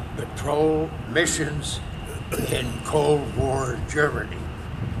flying patrol missions in Cold War Germany.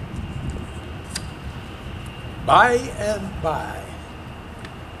 By and by,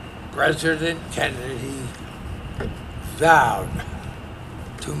 President Kennedy vowed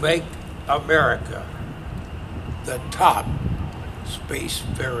to make America the top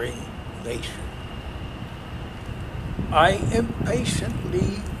spacefaring nation. I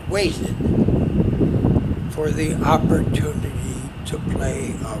impatiently waited for the opportunity to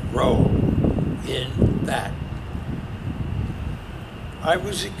play a role in that. I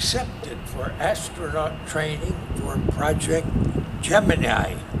was accepted for astronaut training for Project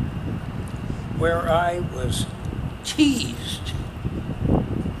Gemini, where I was teased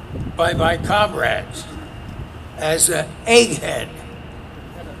by my comrades as an egghead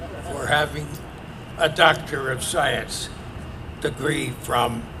for having a Doctor of Science degree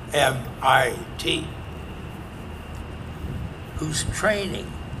from MIT, whose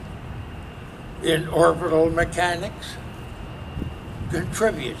training in orbital mechanics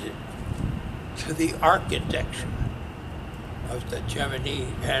contributed to the architecture of the Gemini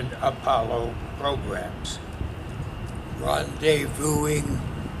and Apollo programs, rendezvousing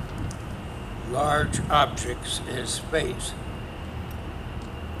large objects in space.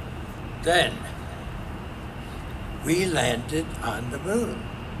 Then we landed on the moon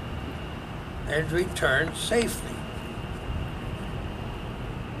and returned safely.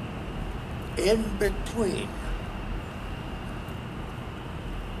 In between,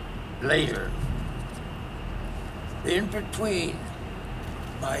 in between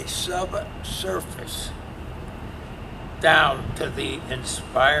my subsurface down to the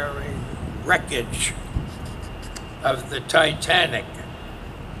inspiring wreckage of the Titanic,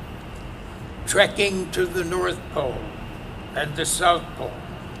 trekking to the North Pole and the South Pole,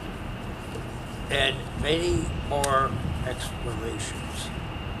 and many more explorations.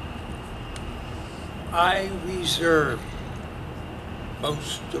 I reserve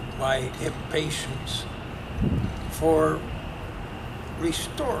most of my impatience for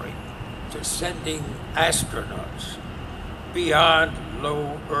restoring to sending astronauts beyond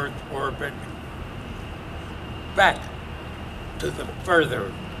low Earth orbit back to the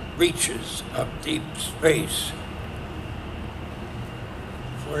further reaches of deep space.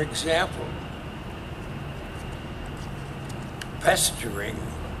 For example, pestering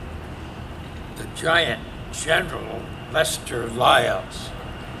the giant General Lester Lyles.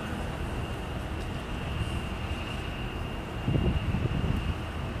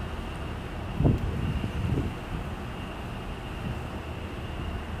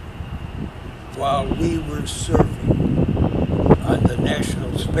 While we were serving on the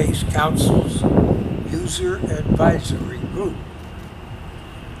National Space Council's User Advisory Group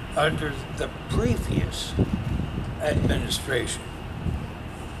under the previous administration,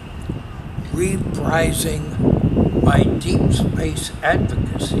 reprising my deep space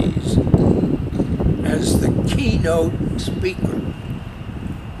advocacies as the keynote speaker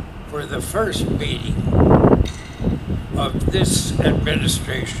for the first meeting of this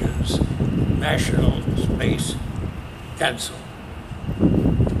administration's National Space Council.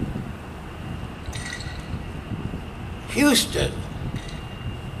 Houston,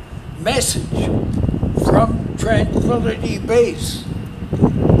 message from Tranquility Base.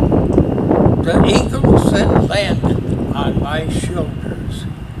 The eagles that landed on my shoulders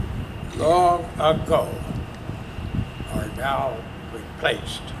long ago are now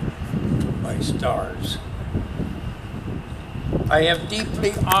replaced by stars. I am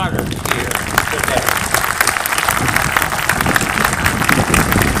deeply honored here today.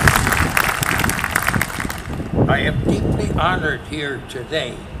 I am deeply honored here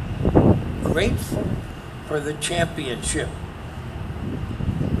today, grateful for the championship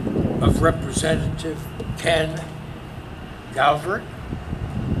of Representative Ken Galvert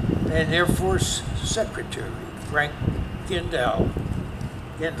and Air Force Secretary Frank Gindel,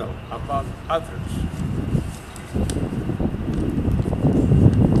 among others.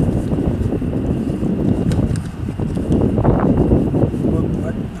 But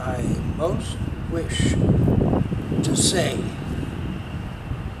what I most wish to say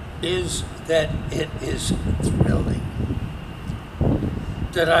is that it is thrilling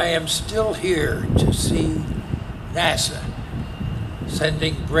that I am still here to see NASA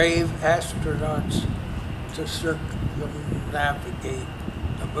sending brave astronauts to circumnavigate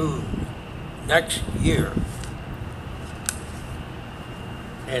the moon next year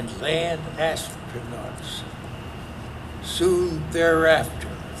and land astronauts soon thereafter.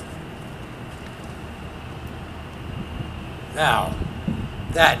 Now,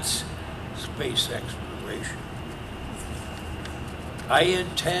 that's space exploration. I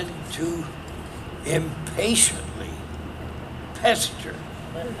intend to impatiently pester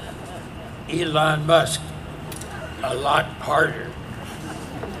Elon Musk a lot harder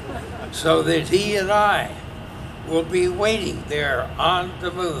so that he and I will be waiting there on the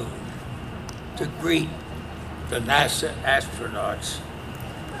moon to greet the NASA astronauts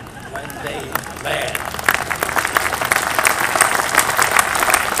when they land.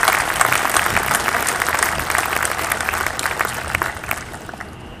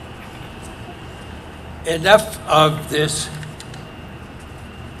 Enough of this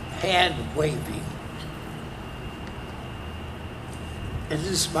hand waving. It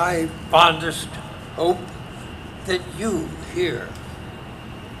is my fondest hope that you here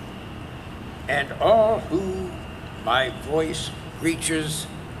and all who my voice reaches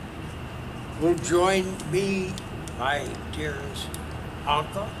will join me, my dearest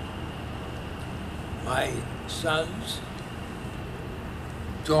uncle, my son's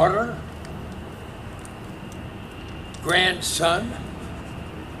daughter, grandson,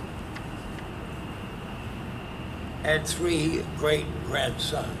 and 3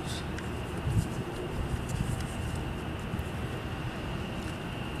 great-grandsons.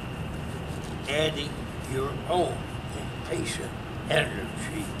 Adding your own impatient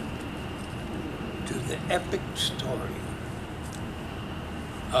energy to the epic story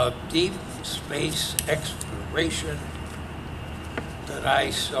of deep space exploration that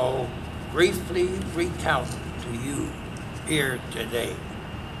I so briefly recount to you here today.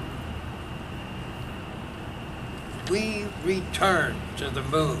 We return to the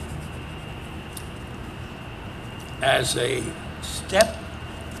moon as a step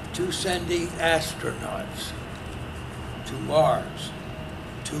to sending astronauts to Mars,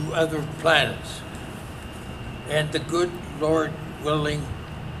 to other planets, and the good Lord willing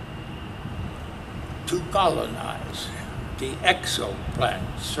to colonize the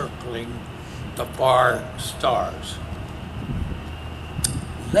exoplanets circling the far stars.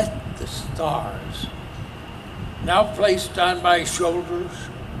 Let the stars, now placed on my shoulders,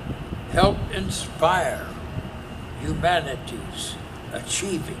 help inspire humanity's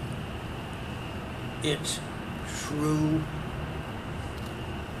achieving its true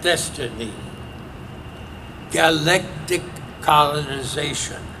destiny, galactic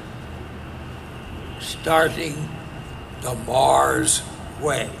colonization, starting the Mars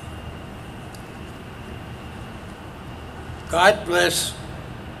way. God bless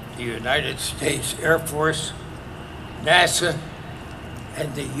the United States Air Force, NASA,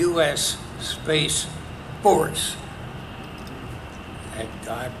 and the U.S. Space Force. And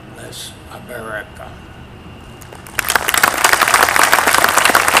God bless America.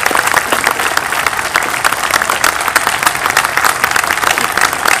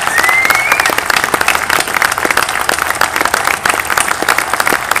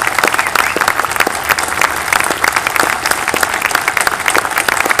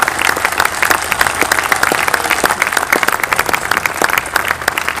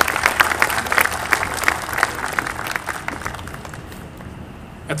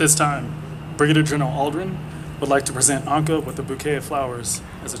 At this time, Brigadier General Aldrin would like to present Anka with a bouquet of flowers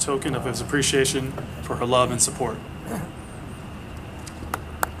as a token of his appreciation for her love and support.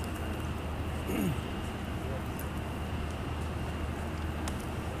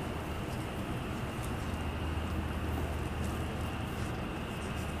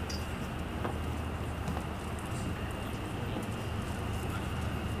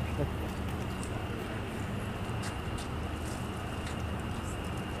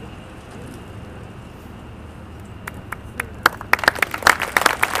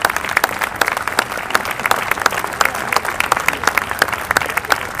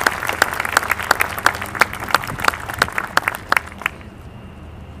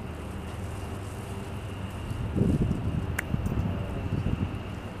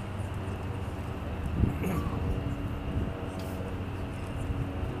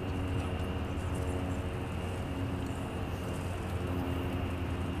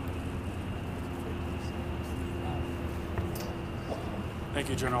 Thank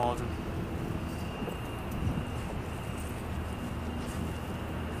you, General Aldrin.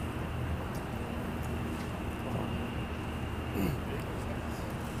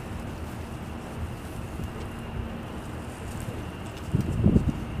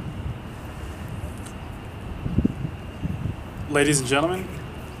 Ladies and gentlemen,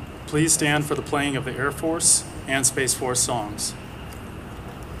 please stand for the playing of the Air Force and Space Force songs.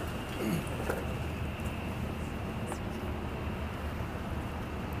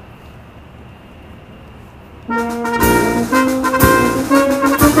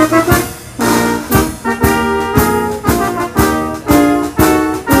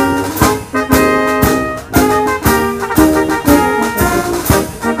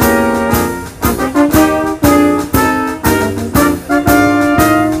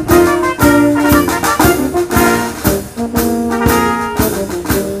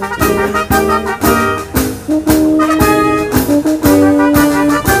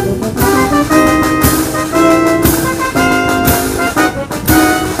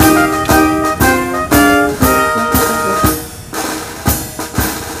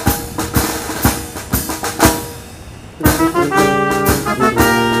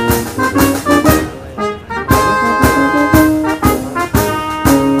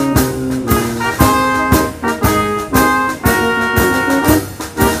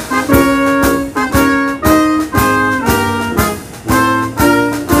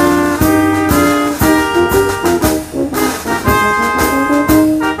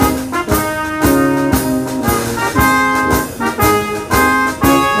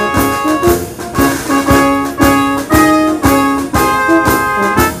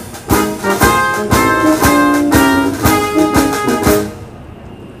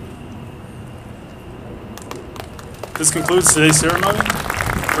 This concludes today's ceremony.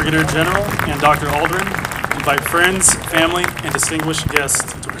 Brigadier General and Dr. Aldrin invite friends, family, and distinguished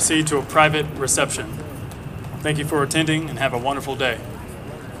guests to proceed to a private reception. Thank you for attending and have a wonderful day.